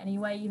wearing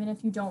anyway, even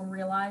if you don't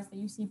realize that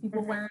you see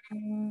people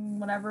wearing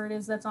whatever it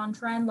is that's on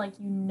trend. Like,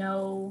 you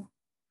know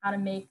how to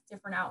make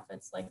different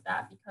outfits like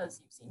that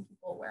because you've seen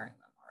people wearing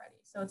them already.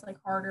 So it's like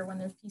harder when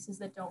there's pieces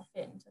that don't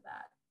fit into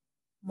that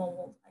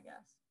mold, I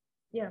guess.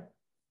 Yeah,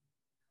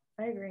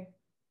 I agree.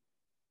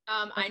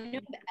 I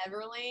know the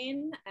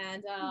Everlane,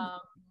 and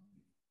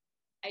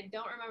I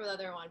don't remember the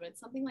other one, but it's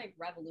something like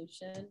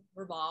Revolution,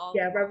 Revolve.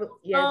 Yeah,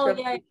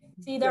 yeah.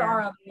 See, there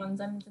are other ones.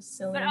 I'm just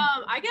silly. But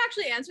I can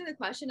actually answer the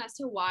question as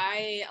to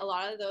why a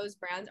lot of those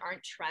brands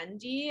aren't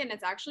trendy, and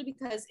it's actually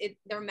because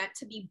they're meant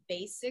to be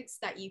basics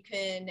that you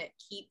can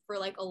keep for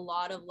like a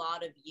lot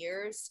of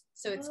years.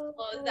 So it's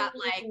clothes that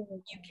like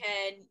you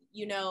can,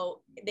 you know,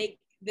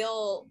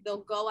 they'll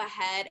go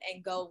ahead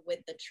and go with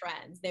the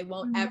trends. They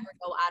won't ever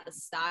go out of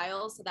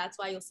style. So that's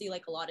why you'll see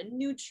like a lot of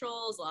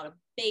neutrals, a lot of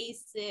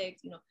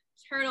basics, you know,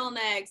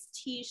 turtlenecks,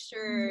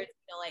 t-shirts,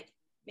 you know, like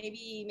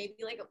maybe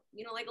like a,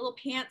 you know, like a little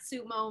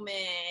pantsuit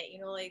moment,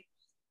 you know, like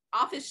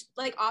office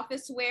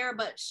wear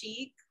but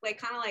chic, like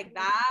kind of like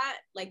that.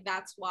 Like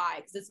that's why,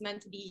 because it's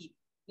meant to be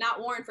not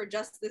worn for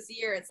just this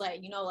year. It's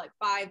like, you know, like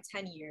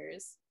 5-10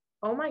 years.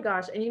 Oh my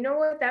gosh. And you know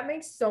what? That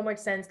makes so much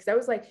sense, because I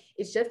was like,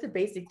 it's just a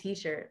basic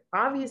t-shirt.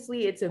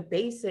 Obviously, it's a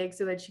basic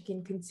so that you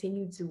can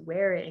continue to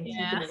wear it and keep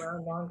it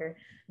around longer.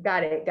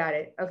 Got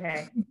it.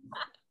 Okay.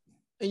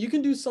 And you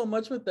can do so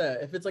much with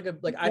that. If it's like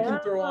I can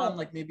throw on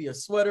like maybe a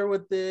sweater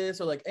with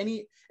this, or like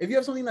if you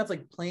have something that's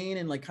like plain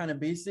and like kind of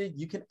basic,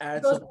 you can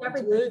add something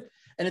to it,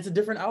 and it's a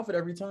different outfit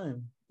every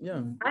time.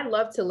 Yeah. I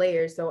love to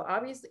layer. So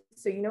obviously,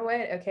 so you know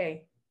what?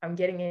 Okay, I'm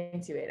getting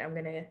into it. I'm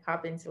gonna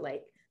hop into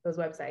like those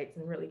websites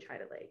and really try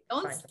to like.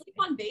 Don't sleep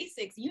on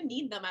basics. You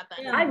need them at the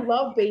end. I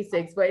love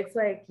basics, but it's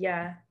like,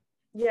 yeah.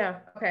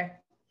 Okay.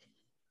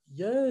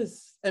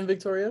 Yes. And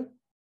Victoria?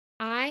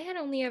 I had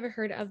only ever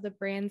heard of the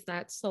brands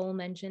that Sol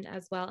mentioned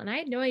as well. And I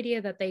had no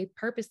idea that they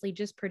purposely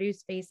just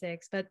produce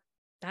basics, but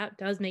that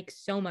does make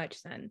so much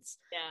sense.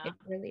 Yeah. It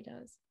really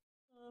does.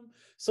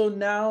 So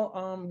now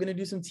I'm going to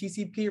do some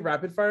TCP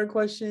rapid fire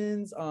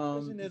questions.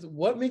 Question is,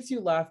 what makes you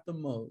laugh the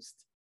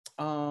most?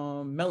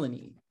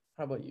 Melanie,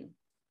 how about you?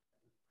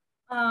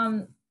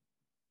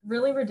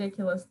 Really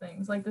ridiculous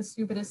things, like the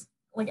stupidest,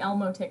 like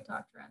Elmo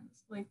TikTok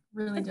trends, like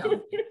really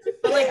dumb.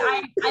 But like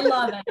I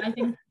love it. I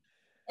think.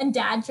 And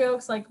dad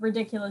jokes, like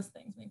ridiculous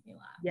things, make me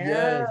laugh.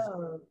 Yeah.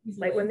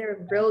 Like when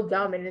they're real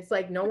dumb and it's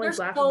like no one's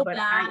laughing, so but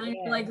bad. I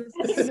am. Like,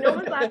 no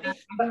one's laughing,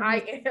 but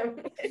I am.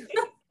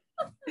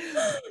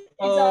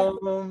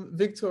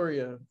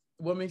 Victoria,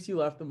 what makes you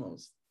laugh the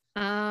most?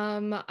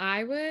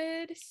 I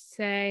would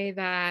say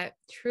that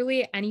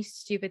truly any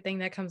stupid thing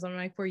that comes on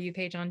my For You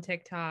page on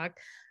TikTok.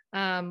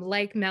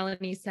 Like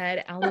Melanie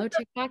said, Elmo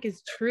TikTok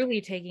is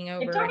truly taking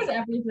over. TikTok is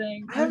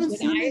everything. I haven't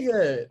seen it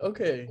yet.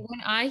 Okay.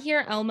 When I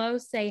hear Elmo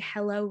say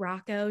 "Hello,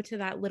 Rocco" to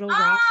that little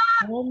rock,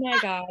 oh my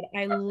god,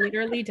 I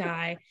literally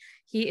die.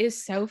 He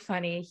is so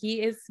funny.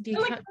 He is so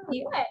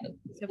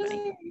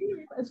funny.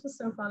 It's just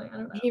so funny. I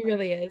don't know. He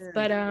really is.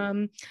 But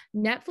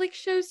Netflix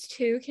shows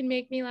too can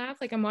make me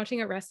laugh. Like I'm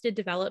watching Arrested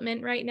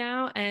Development right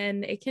now,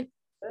 and it can.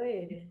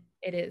 Good.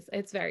 It is.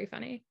 It's very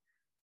funny.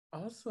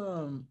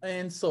 Awesome.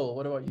 And Sol,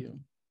 what about you?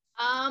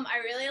 I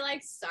really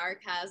like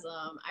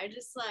sarcasm. I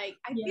just like,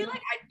 I feel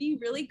like I'd be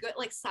really good,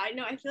 like side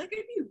note, I feel like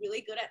I'd be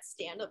really good at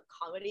stand-up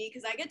comedy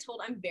because I get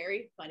told I'm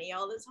very funny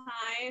all the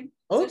time.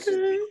 So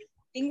okay.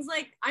 Things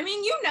like, I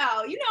mean, you know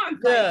I'm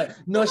funny. Yeah,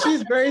 no,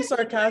 she's very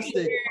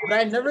sarcastic, but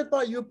I never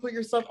thought you would put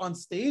yourself on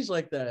stage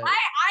like that.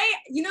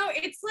 You know,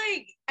 it's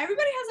like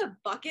everybody has a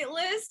bucket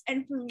list,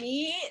 and for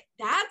me,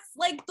 that's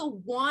like the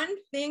one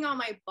thing on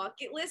my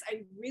bucket list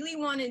I really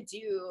want to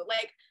do.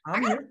 Like,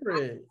 I'm here for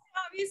it.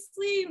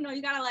 Obviously, you know,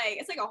 you gotta like,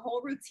 it's like a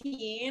whole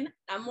routine.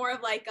 I'm more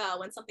of like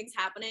when something's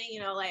happening, you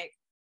know, like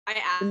I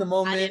add in the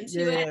moment,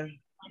 into it.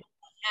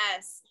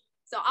 Yes.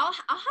 So I'll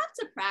have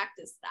to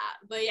practice that.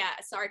 But yeah,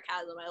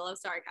 sarcasm. I love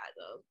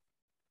sarcasm.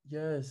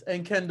 Yes.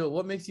 And Kendall,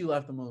 what makes you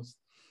laugh the most?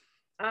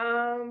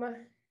 I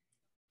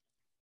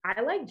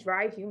like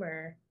dry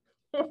humor.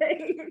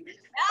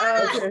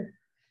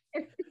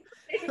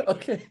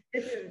 Okay.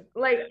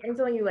 Like I'm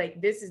telling you,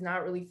 like this is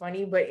not really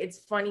funny, but it's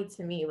funny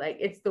to me. Like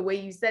it's the way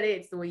you said it,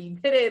 it's the way you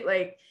did it.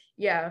 Like,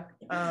 yeah.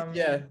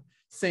 Yeah,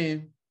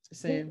 same.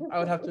 I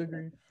would have to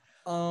agree.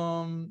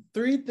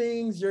 3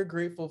 things you're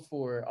grateful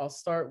for. I'll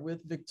start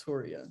with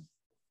Victoria.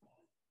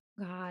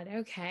 God,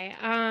 okay.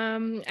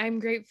 I'm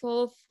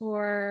grateful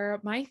for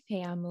my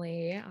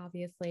family,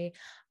 obviously.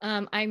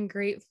 I'm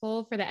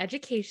grateful for the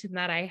education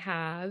that I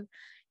have.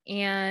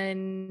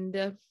 And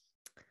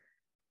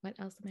what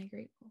else am I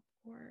grateful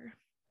for?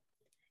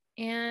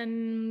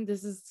 And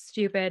this is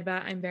stupid,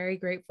 but I'm very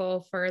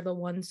grateful for the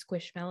one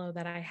Squishmallow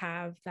that I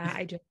have that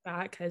I just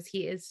got because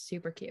he is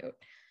super cute.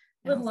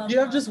 Do you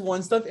have just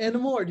one stuffed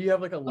animal, or do you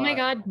have like a lot? Oh my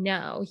god,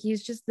 no,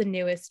 he's just the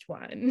newest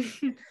one.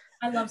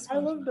 I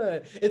love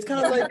that. It's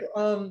kind of like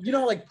you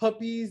know, like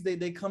puppies,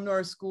 they come to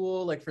our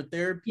school like for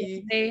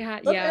therapy. They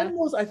had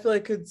animals I feel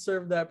like could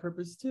serve that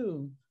purpose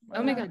too.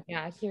 Oh my god,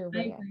 yeah, here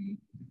we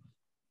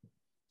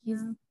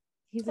go.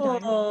 He's a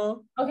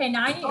dinosaur. Okay,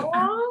 now I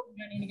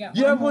need to get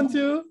You have one more.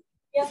 too?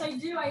 Yes, I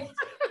do. I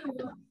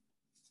do.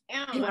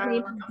 Big Wow.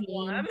 baby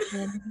One.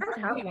 Dean. I don't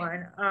have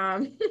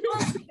one.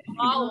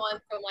 All one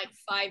from like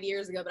 5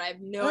 years ago, but I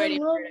have no I idea.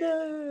 love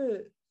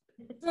that.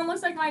 This one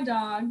looks like my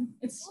dog.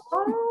 It's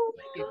Oh,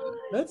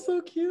 That's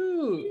so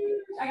cute.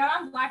 I got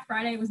it on Black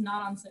Friday. It was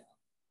not on sale.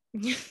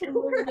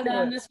 And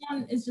then this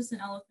one is just an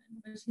elephant,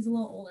 but she's a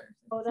little older.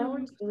 oh, that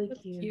one's really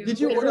That's cute. cute. Did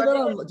you Wait, order so that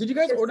are they, on? Did you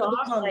guys they're order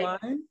those soft, like-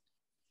 online?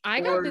 I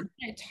got Or- this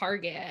at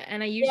Target,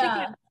 and I usually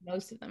Yeah. get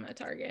most of them at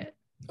Target.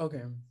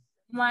 Okay.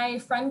 My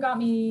friend got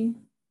me,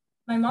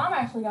 my mom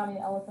actually got me the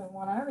elephant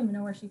one. I don't even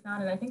know where she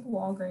found it. I think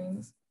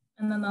Walgreens.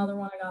 And then the other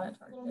one I got at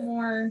Target. A little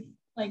more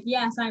like,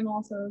 yes, I'm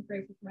also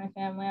grateful for my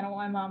family. I don't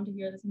want my mom to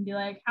hear this and be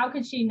like, how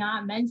could she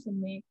not mention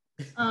me?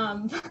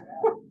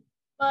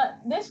 But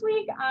this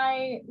week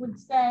I would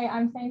say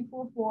I'm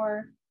thankful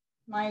for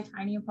my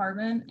tiny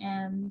apartment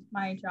and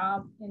my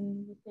job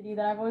in the city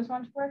that I've always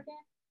wanted to work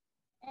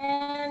in,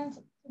 and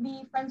to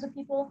be friends with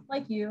people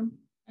like you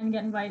and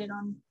get invited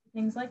on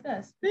things like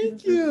this.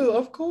 Thank you.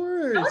 Of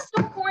course. That was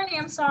so corny.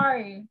 I'm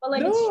sorry, but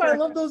like, No, it's true. I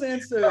love those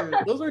answers.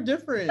 Those are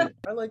different.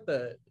 I like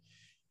that.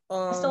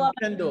 still love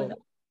Kendall.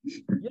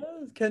 Yes,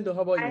 Kendall.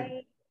 How about you?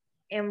 I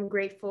am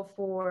grateful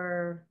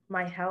for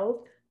my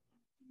health,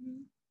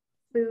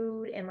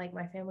 food, and like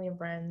my family and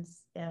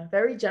friends. Yeah,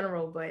 very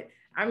general, but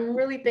I'm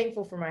really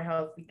thankful for my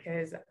health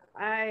because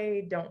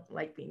I don't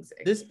like being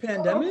sick. This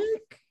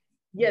pandemic?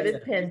 Yeah, this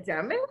Yeah.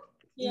 pandemic.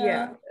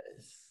 Yeah.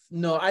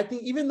 No, I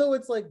think even though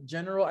it's like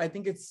general, I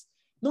think it's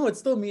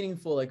still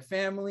meaningful. Like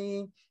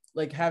family,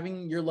 like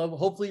having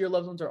hopefully your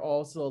loved ones are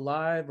all still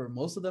alive, or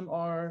most of them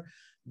are,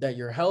 that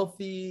you're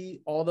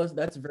healthy, all those,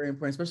 that's very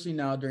important, especially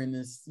now during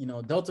this,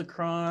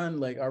 Deltacron.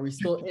 Like, are we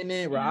still in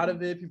it? We're out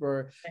of it. People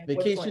are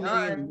vacationing.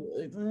 I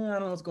don't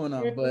know what's going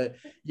on, but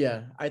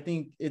yeah, I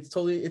think it's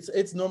totally,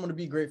 it's normal to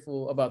be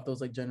grateful about those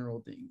like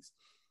general things.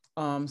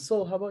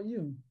 So how about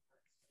you?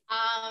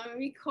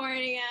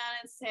 Recording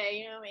out and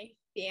say, my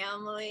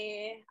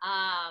family.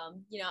 I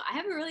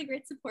have a really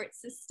great support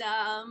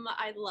system.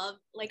 I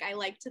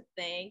like to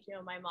thank,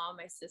 my mom,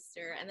 my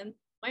sister, and then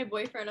my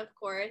boyfriend, of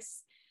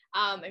course.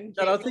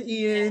 Shout out to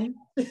Ian.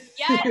 Yes,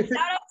 shout out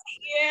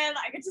to Ian.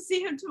 I get to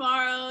see him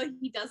tomorrow.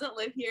 He doesn't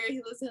live here. He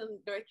lives in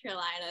North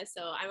Carolina.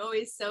 So I'm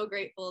always so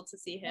grateful to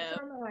see him.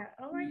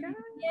 Oh my God.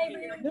 Yay,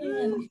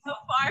 So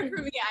far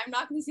from me. I'm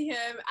not going to see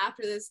him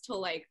after this till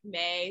like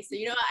May. So,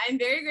 I'm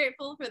very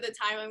grateful for the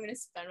time I'm going to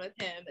spend with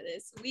him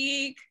this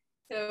week.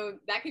 So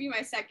that could be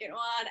my second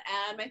one.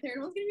 And my third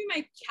one's going to be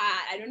my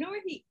cat. I don't know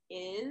where he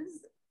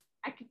is.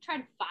 I could try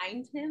to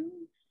find him.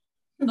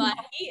 But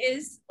he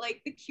is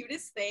like the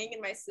cutest thing,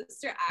 and my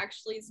sister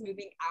actually is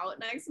moving out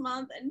next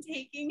month and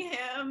taking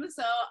him.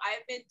 So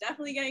I've been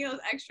definitely getting those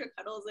extra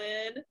cuddles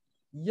in.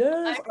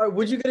 Yes.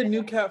 Would you get a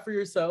new cat for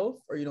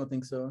yourself, or you don't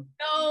think so?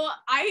 No,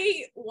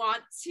 I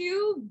want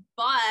to,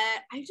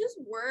 but I just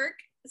work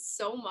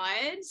so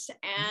much,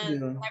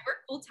 and I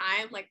work full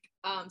time. Like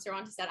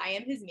Sarwanta said, I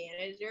am his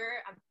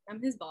manager.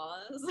 I'm his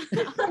boss.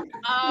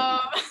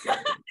 I'll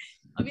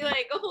be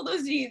like, go pull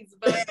those jeans,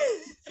 but.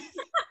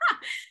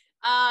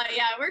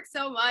 I work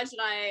so much,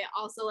 and I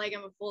also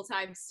I'm a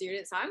full-time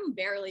student, so I'm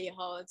barely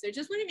home. So it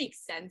just wouldn't make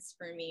sense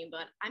for me,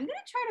 but I'm gonna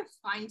try to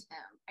find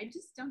him. I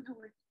just don't know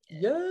where he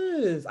is.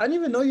 Yes. I didn't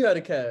even know you had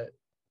a cat.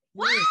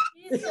 What?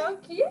 He's so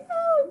cute.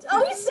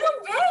 Oh, he's so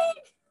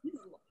big.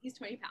 He's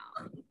 20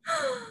 pounds.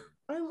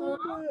 I love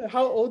that.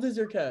 How old is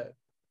your cat?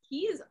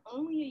 He is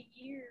only a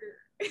year.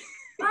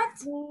 What?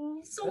 That's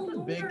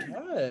So a big weird.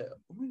 cat.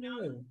 Oh my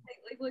God.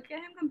 Like look at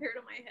him compared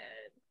to my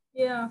head.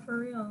 Yeah, for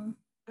real.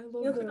 I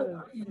love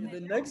that. Okay, the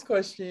next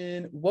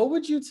question, what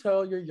would you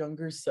tell your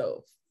younger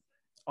self?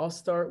 I'll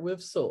start with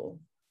Soul.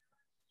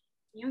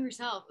 Younger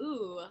self.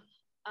 Ooh.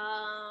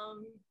 I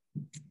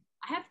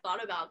have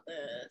thought about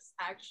this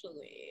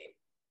actually.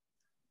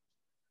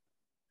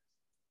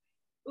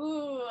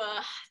 Ooh,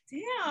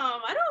 damn,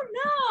 I don't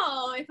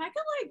know if I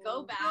could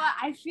go back.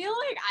 I feel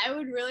like I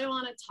would really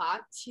want to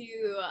talk to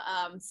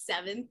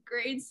 7th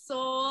grade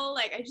Soul.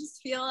 I just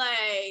feel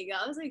like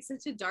that was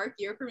such a dark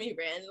year for me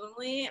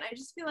randomly, and I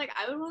just feel like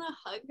I would want to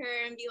hug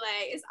her and be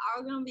like, it's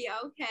all gonna be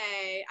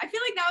okay. I feel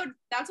like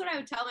that's what I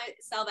would tell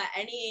myself at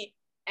any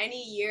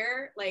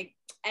year,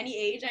 any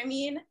age, I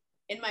mean,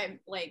 in my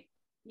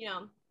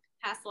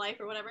past life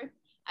or whatever.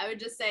 I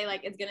would just say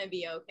it's gonna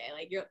be okay.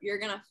 You're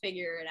gonna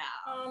figure it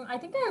out. I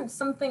think I have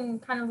something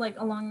kind of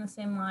along the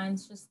same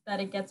lines, just that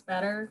it gets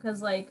better,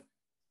 because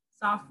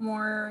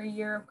sophomore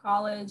year of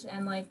college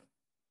and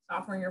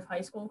sophomore year of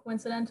high school,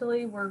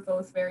 coincidentally, were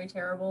both very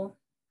terrible.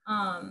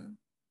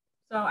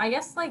 So I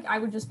guess I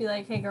would just be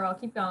like, hey girl,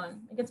 keep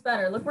going. It gets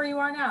better. Look where you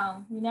are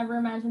now. You never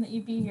imagined that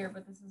you'd be here,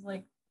 but this is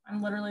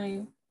I'm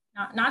literally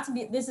not to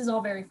be, this is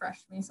all very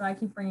fresh to me, so I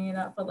keep bringing it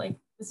up, but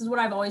this is what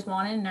I've always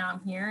wanted, and now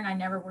I'm here, and I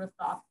never would have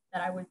thought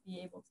that I would be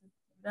able to do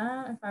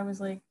that if I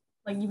was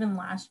even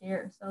last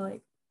year. So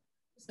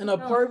an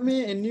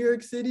apartment in New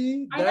York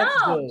City. I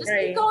know. Just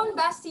keep going,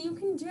 bestie. You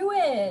can do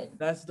it.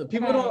 That's the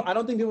people don't. I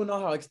don't think people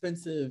know how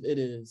expensive it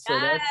is. So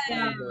that's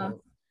yeah.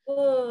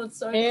 Oh, it's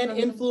so and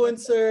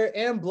influencer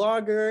and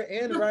blogger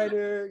and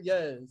writer.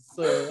 Yes.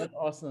 So that's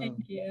awesome.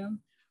 Thank you.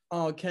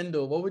 Oh,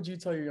 Kendall, what would you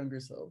tell your younger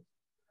self?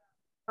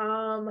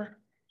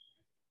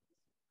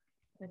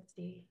 Let's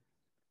see.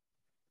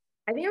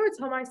 I think I would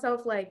tell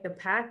myself like the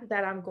path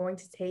that I'm going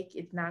to take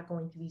is not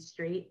going to be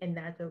straight, and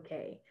that's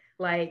okay.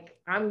 Like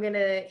I'm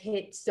gonna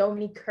hit so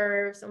many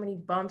curves, so many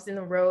bumps in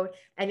the road,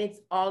 and it's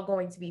all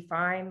going to be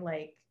fine.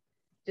 Like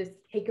just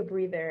take a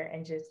breather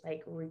and just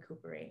like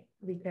recuperate,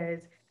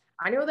 because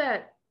I know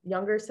that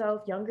younger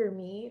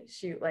me,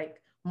 shoot,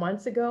 like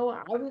months ago,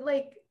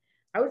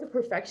 I was a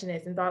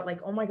perfectionist and thought like,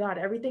 oh my God,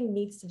 everything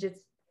needs to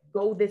just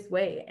go this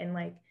way, and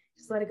like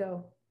just let it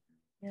go.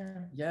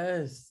 Yeah.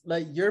 Yes,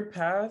 like your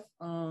path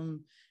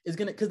is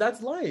gonna, because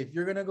that's life.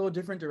 You're gonna go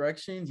different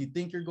directions. You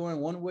think you're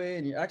going one way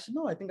and you actually,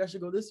 no, I think I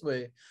should go this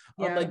way.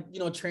 Yeah. Like, you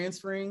know,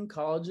 transferring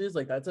colleges,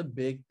 like that's a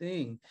big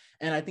thing.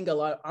 And I think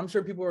I'm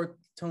sure people are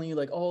telling you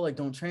like, oh, like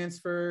don't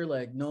transfer,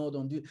 like no,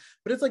 don't do,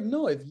 but it's like,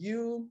 no,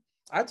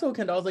 I told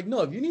Kendall, I was like,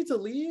 no, if you need to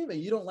leave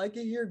and you don't like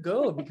it here,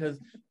 go, because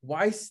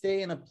why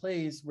stay in a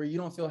place where you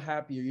don't feel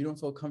happy or you don't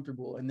feel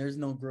comfortable and there's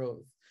no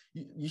growth?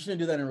 You shouldn't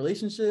do that in a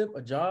relationship,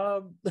 a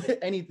job,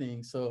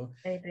 anything. So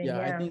yeah,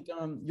 I think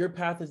your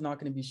path is not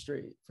going to be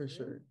straight for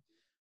sure.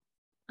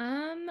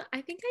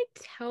 I think I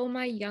tell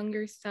my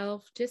younger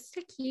self just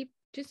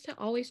to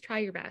always try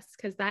your best,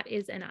 because that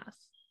is enough.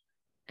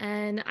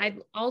 And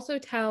I'd also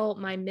tell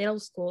my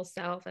middle school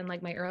self and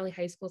like my early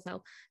high school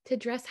self to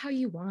dress how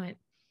you want.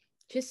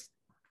 Just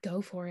go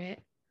for it.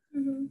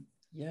 Mm-hmm.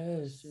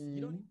 Yes.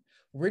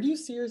 Where do you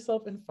see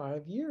yourself in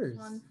 5 years?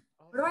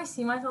 Where do I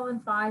see myself in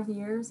 5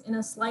 years? In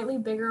a slightly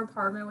bigger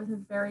apartment with a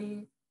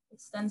very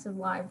extensive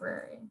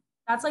library.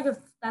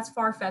 That's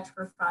far-fetched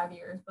for 5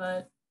 years,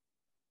 but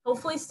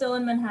hopefully still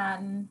in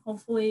Manhattan,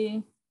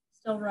 hopefully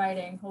still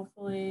writing,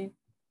 hopefully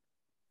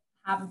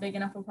have a big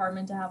enough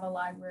apartment to have a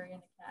library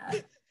and a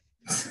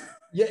cat.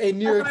 Yeah, in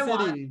New York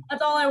City.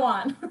 That's all I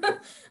want. I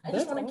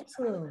That's just want to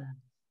awesome.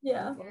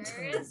 Yeah.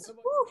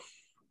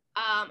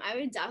 I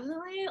would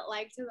definitely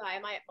like to buy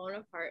my own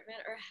apartment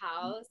or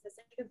house. That's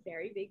like a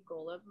very big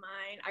goal of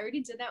mine. I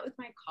already did that with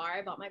my car.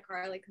 I bought my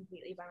car like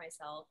completely by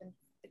myself, and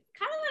it's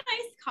kind of a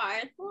nice car.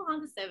 It's a little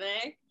Honda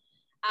Civic.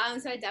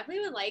 So I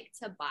definitely would like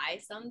to buy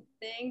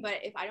something, but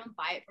if I don't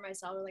buy it for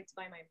myself, I would like to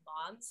buy my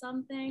mom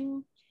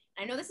something.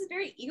 I know this is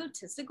very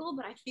egotistical,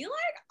 but I feel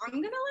like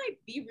I'm gonna like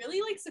be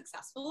really like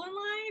successful in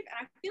life,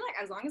 and I feel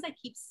like as long as I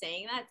keep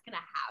saying that, it's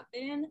gonna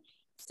happen.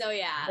 So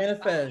yeah,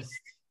 manifest.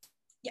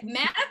 Yeah,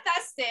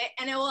 manifest it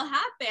and it will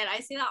happen.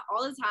 I say that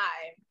all the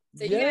time.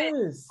 So yes.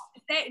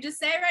 You guys just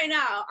say right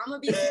now, I'm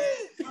gonna be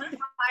successful in 5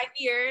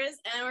 years,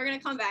 and we're gonna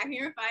come back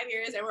here in 5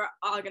 years, and we're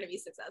all gonna be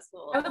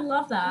successful. I would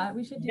love that.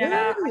 We should do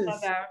that. Yes. I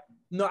love that.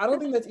 No, I don't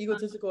think that's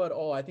egotistical at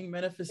all. I think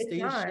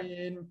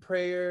manifestation,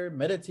 prayer,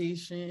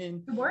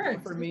 meditation,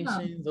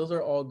 affirmations, those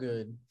are all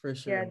good for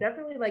sure. Yeah,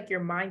 definitely like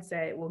your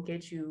mindset will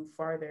get you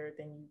farther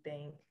than you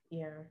think.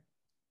 Yeah.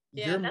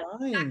 Yeah, that's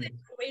exactly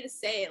the way to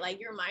say it. Like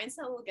your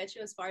mindset will get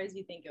you as far as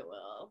you think it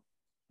will.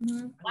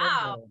 Mm-hmm.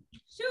 Wow.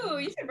 Shoot,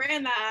 you should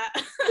brand that.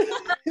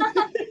 I'll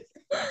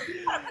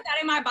put that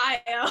in my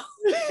bio.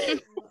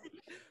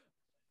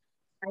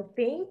 I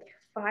think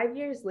 5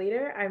 years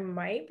later, I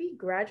might be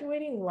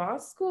graduating law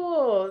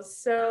school.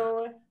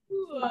 So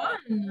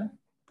fun.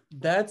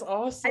 That's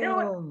awesome. I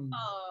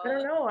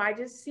don't know. I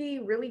just see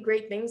really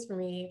great things for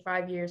me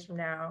 5 years from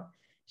now.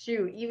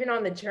 Shoot, even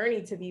on the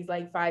journey to these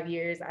like 5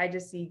 years, I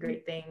just see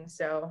great things.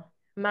 So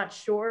I'm not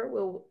sure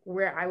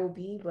where I will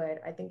be,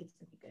 but I think it's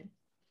gonna be good.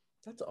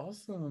 That's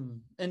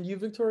awesome. And you,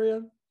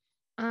 Victoria?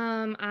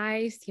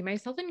 I see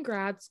myself in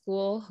grad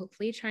school,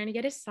 hopefully trying to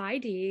get a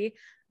PsyD.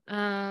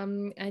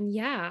 And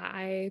yeah,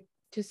 I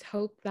just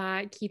hope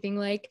that keeping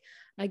like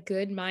a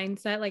good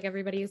mindset, like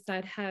everybody has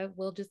said,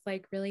 will just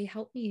like really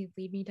help me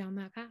lead me down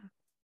that path.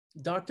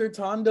 Dr.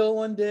 Tondo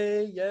one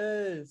day,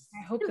 yes.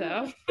 I hope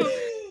so.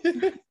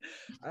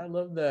 I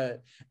love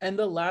that. And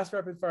the last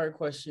rapid fire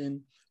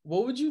question,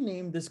 what would you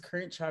name this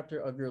current chapter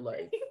of your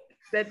life?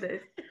 Said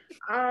this.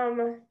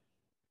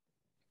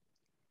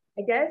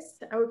 I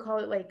guess I would call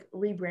it like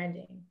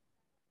rebranding.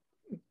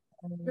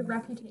 Your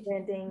reputation.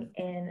 Rebranding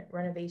and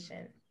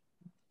renovation.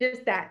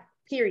 Just that,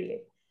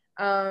 period.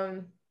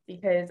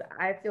 Because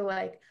I feel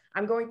like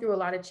I'm going through a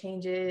lot of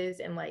changes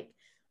and like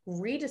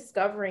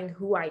rediscovering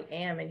who I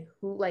am and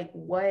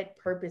what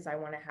purpose I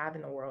want to have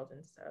in the world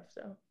and stuff.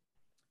 So,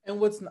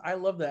 and I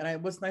love that.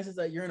 And what's nice is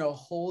that you're in a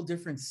whole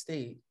different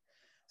state.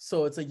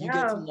 So it's like you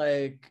get to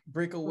like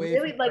break away.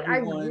 Really, like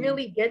everyone. I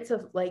really get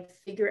to like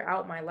figure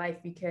out my life,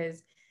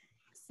 because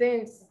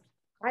since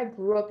I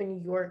grew up in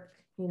New York,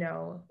 you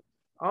know,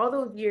 all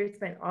those years,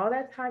 spent all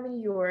that time in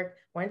New York,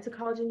 went to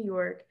college in New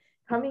York,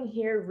 coming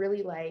here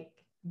really like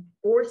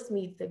forced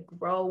me to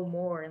grow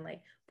more and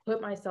like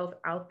put myself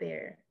out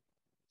there.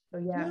 So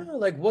yeah,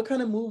 like what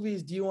kind of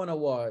movies do you want to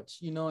watch?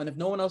 You know, and if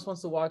no one else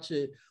wants to watch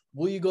it,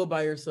 will you go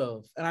by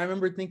yourself? And I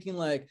remember thinking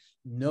like,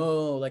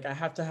 no, like I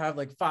have to have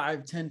like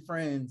 5-10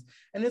 friends.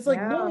 And it's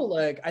like, no,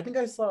 like I think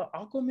I saw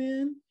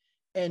Aquaman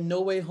and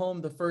No Way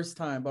Home the first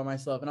time by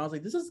myself. And I was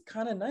like, this is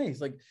kind of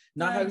nice. Like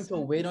not having to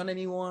wait on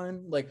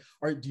anyone. Like,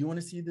 or do you want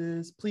to see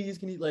this? Please,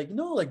 can you like,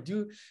 no, like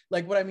do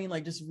like what I mean,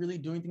 like just really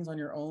doing things on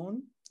your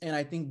own. And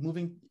I think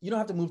you don't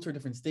have to move to a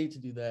different state to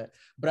do that.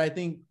 But I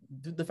think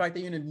the fact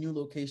that you're in a new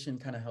location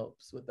kind of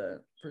helps with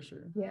that for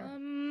sure.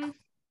 Yeah.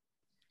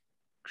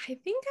 I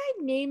think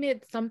I'd name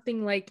it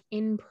something like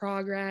in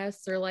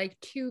progress or like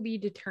to be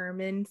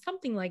determined,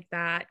 something like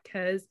that.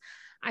 Cause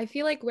I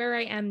feel like where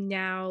I am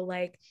now,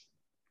 like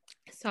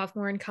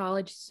sophomore in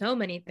college, so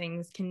many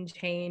things can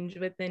change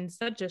within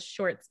such a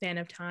short span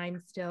of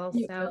time still.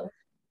 So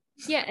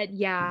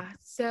yeah.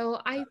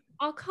 So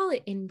I'll call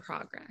it in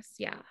progress.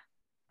 Yeah.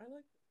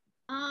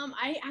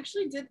 I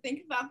actually did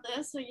think about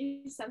this when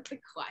you sent the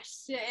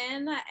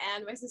question,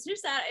 and my sister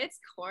said it's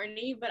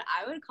corny, but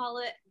I would call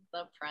it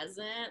the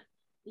present,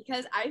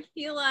 because I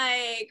feel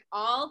like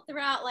all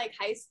throughout like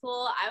high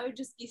school, I would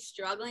just be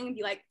struggling and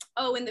be like,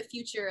 oh, in the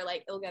future,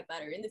 like it'll get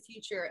better. In the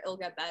future, it'll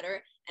get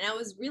better. And I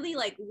was really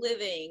like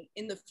living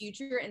in the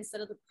future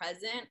instead of the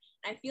present.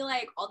 And I feel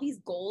like all these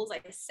goals I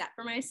set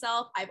for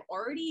myself, I've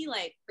already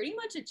like pretty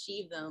much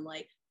achieved them.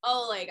 Like,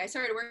 oh, like I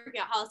started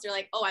working at Hollister,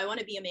 like, oh, I want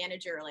to be a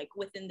manager like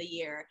within the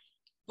year.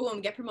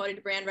 Boom, get promoted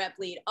to brand rep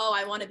lead. Oh,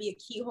 I want to be a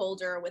key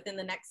holder within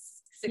the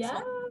next 6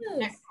 months.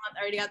 Next month,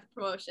 I already got the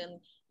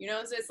promotion. You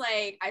know, so it's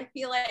like, I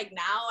feel like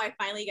now I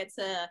finally get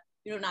to,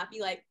 you know, not be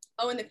like,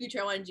 oh, in the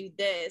future, I want to do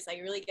this. I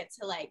really get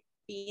to like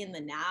be in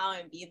the now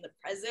and be in the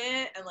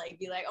present and like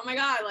be like, oh my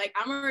God, like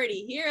I'm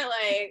already here.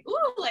 Like,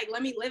 ooh, like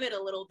let me live it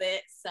a little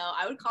bit. So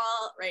I would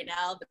call right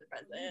now the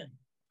present.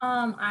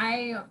 I'm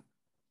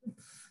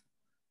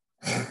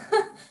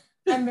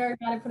very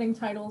bad at putting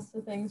titles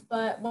to things,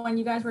 but when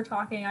you guys were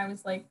talking, I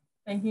was like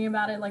thinking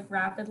about it like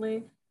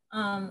rapidly.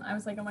 I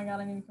was like, oh my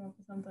God, I need to come up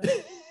with something.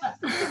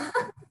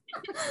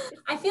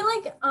 I feel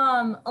like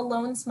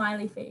alone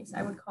smiley face,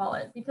 I would call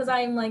it, because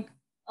I'm like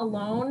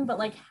alone but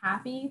like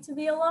happy to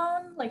be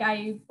alone. Like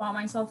I bought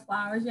myself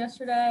flowers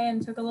yesterday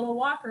and took a little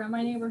walk around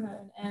my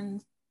neighborhood,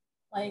 and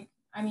like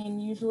I mean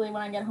usually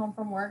when I get home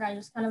from work I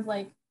just kind of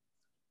like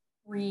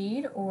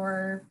read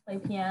or play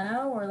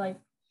piano or like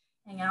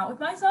hang out with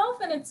myself,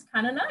 and it's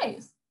kind of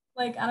nice.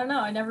 Like I don't know,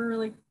 I never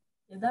really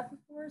did that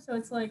before, so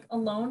it's like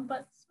alone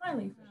but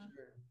smiley face.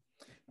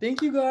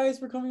 Thank you guys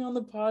for coming on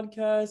the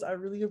podcast. I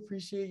really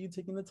appreciate you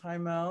taking the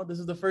time out. This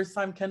is the first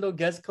time Kendall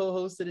guest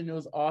co-hosted and it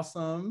was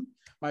awesome.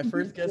 My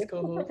first guest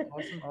co-host,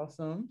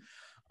 awesome.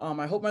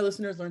 I hope my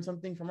listeners learned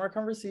something from our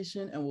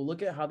conversation and will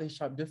look at how they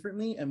shop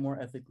differently and more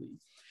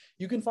ethically.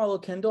 You can follow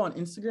Kendall on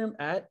Instagram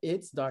at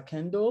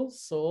its.kendall,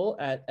 Soul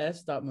at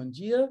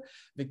s.munguia,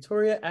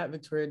 Victoria at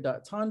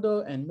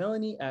victoria.tondo, and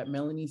Melanie at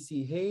Melanie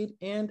C. Hade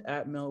and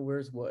at Mel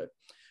Wears Wood.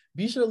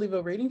 Be sure to leave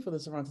a rating for the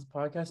Cervantes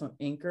podcast on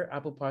Anchor,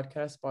 Apple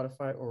Podcasts,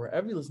 Spotify, or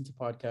wherever you listen to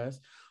podcasts.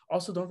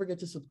 Also, don't forget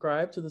to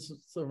subscribe to the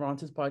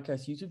Cervantes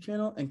podcast YouTube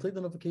channel and click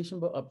the notification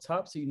bell up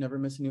top so you never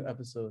miss a new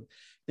episode.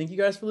 Thank you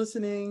guys for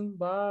listening.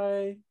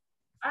 Bye.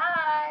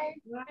 Bye.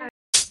 Bye.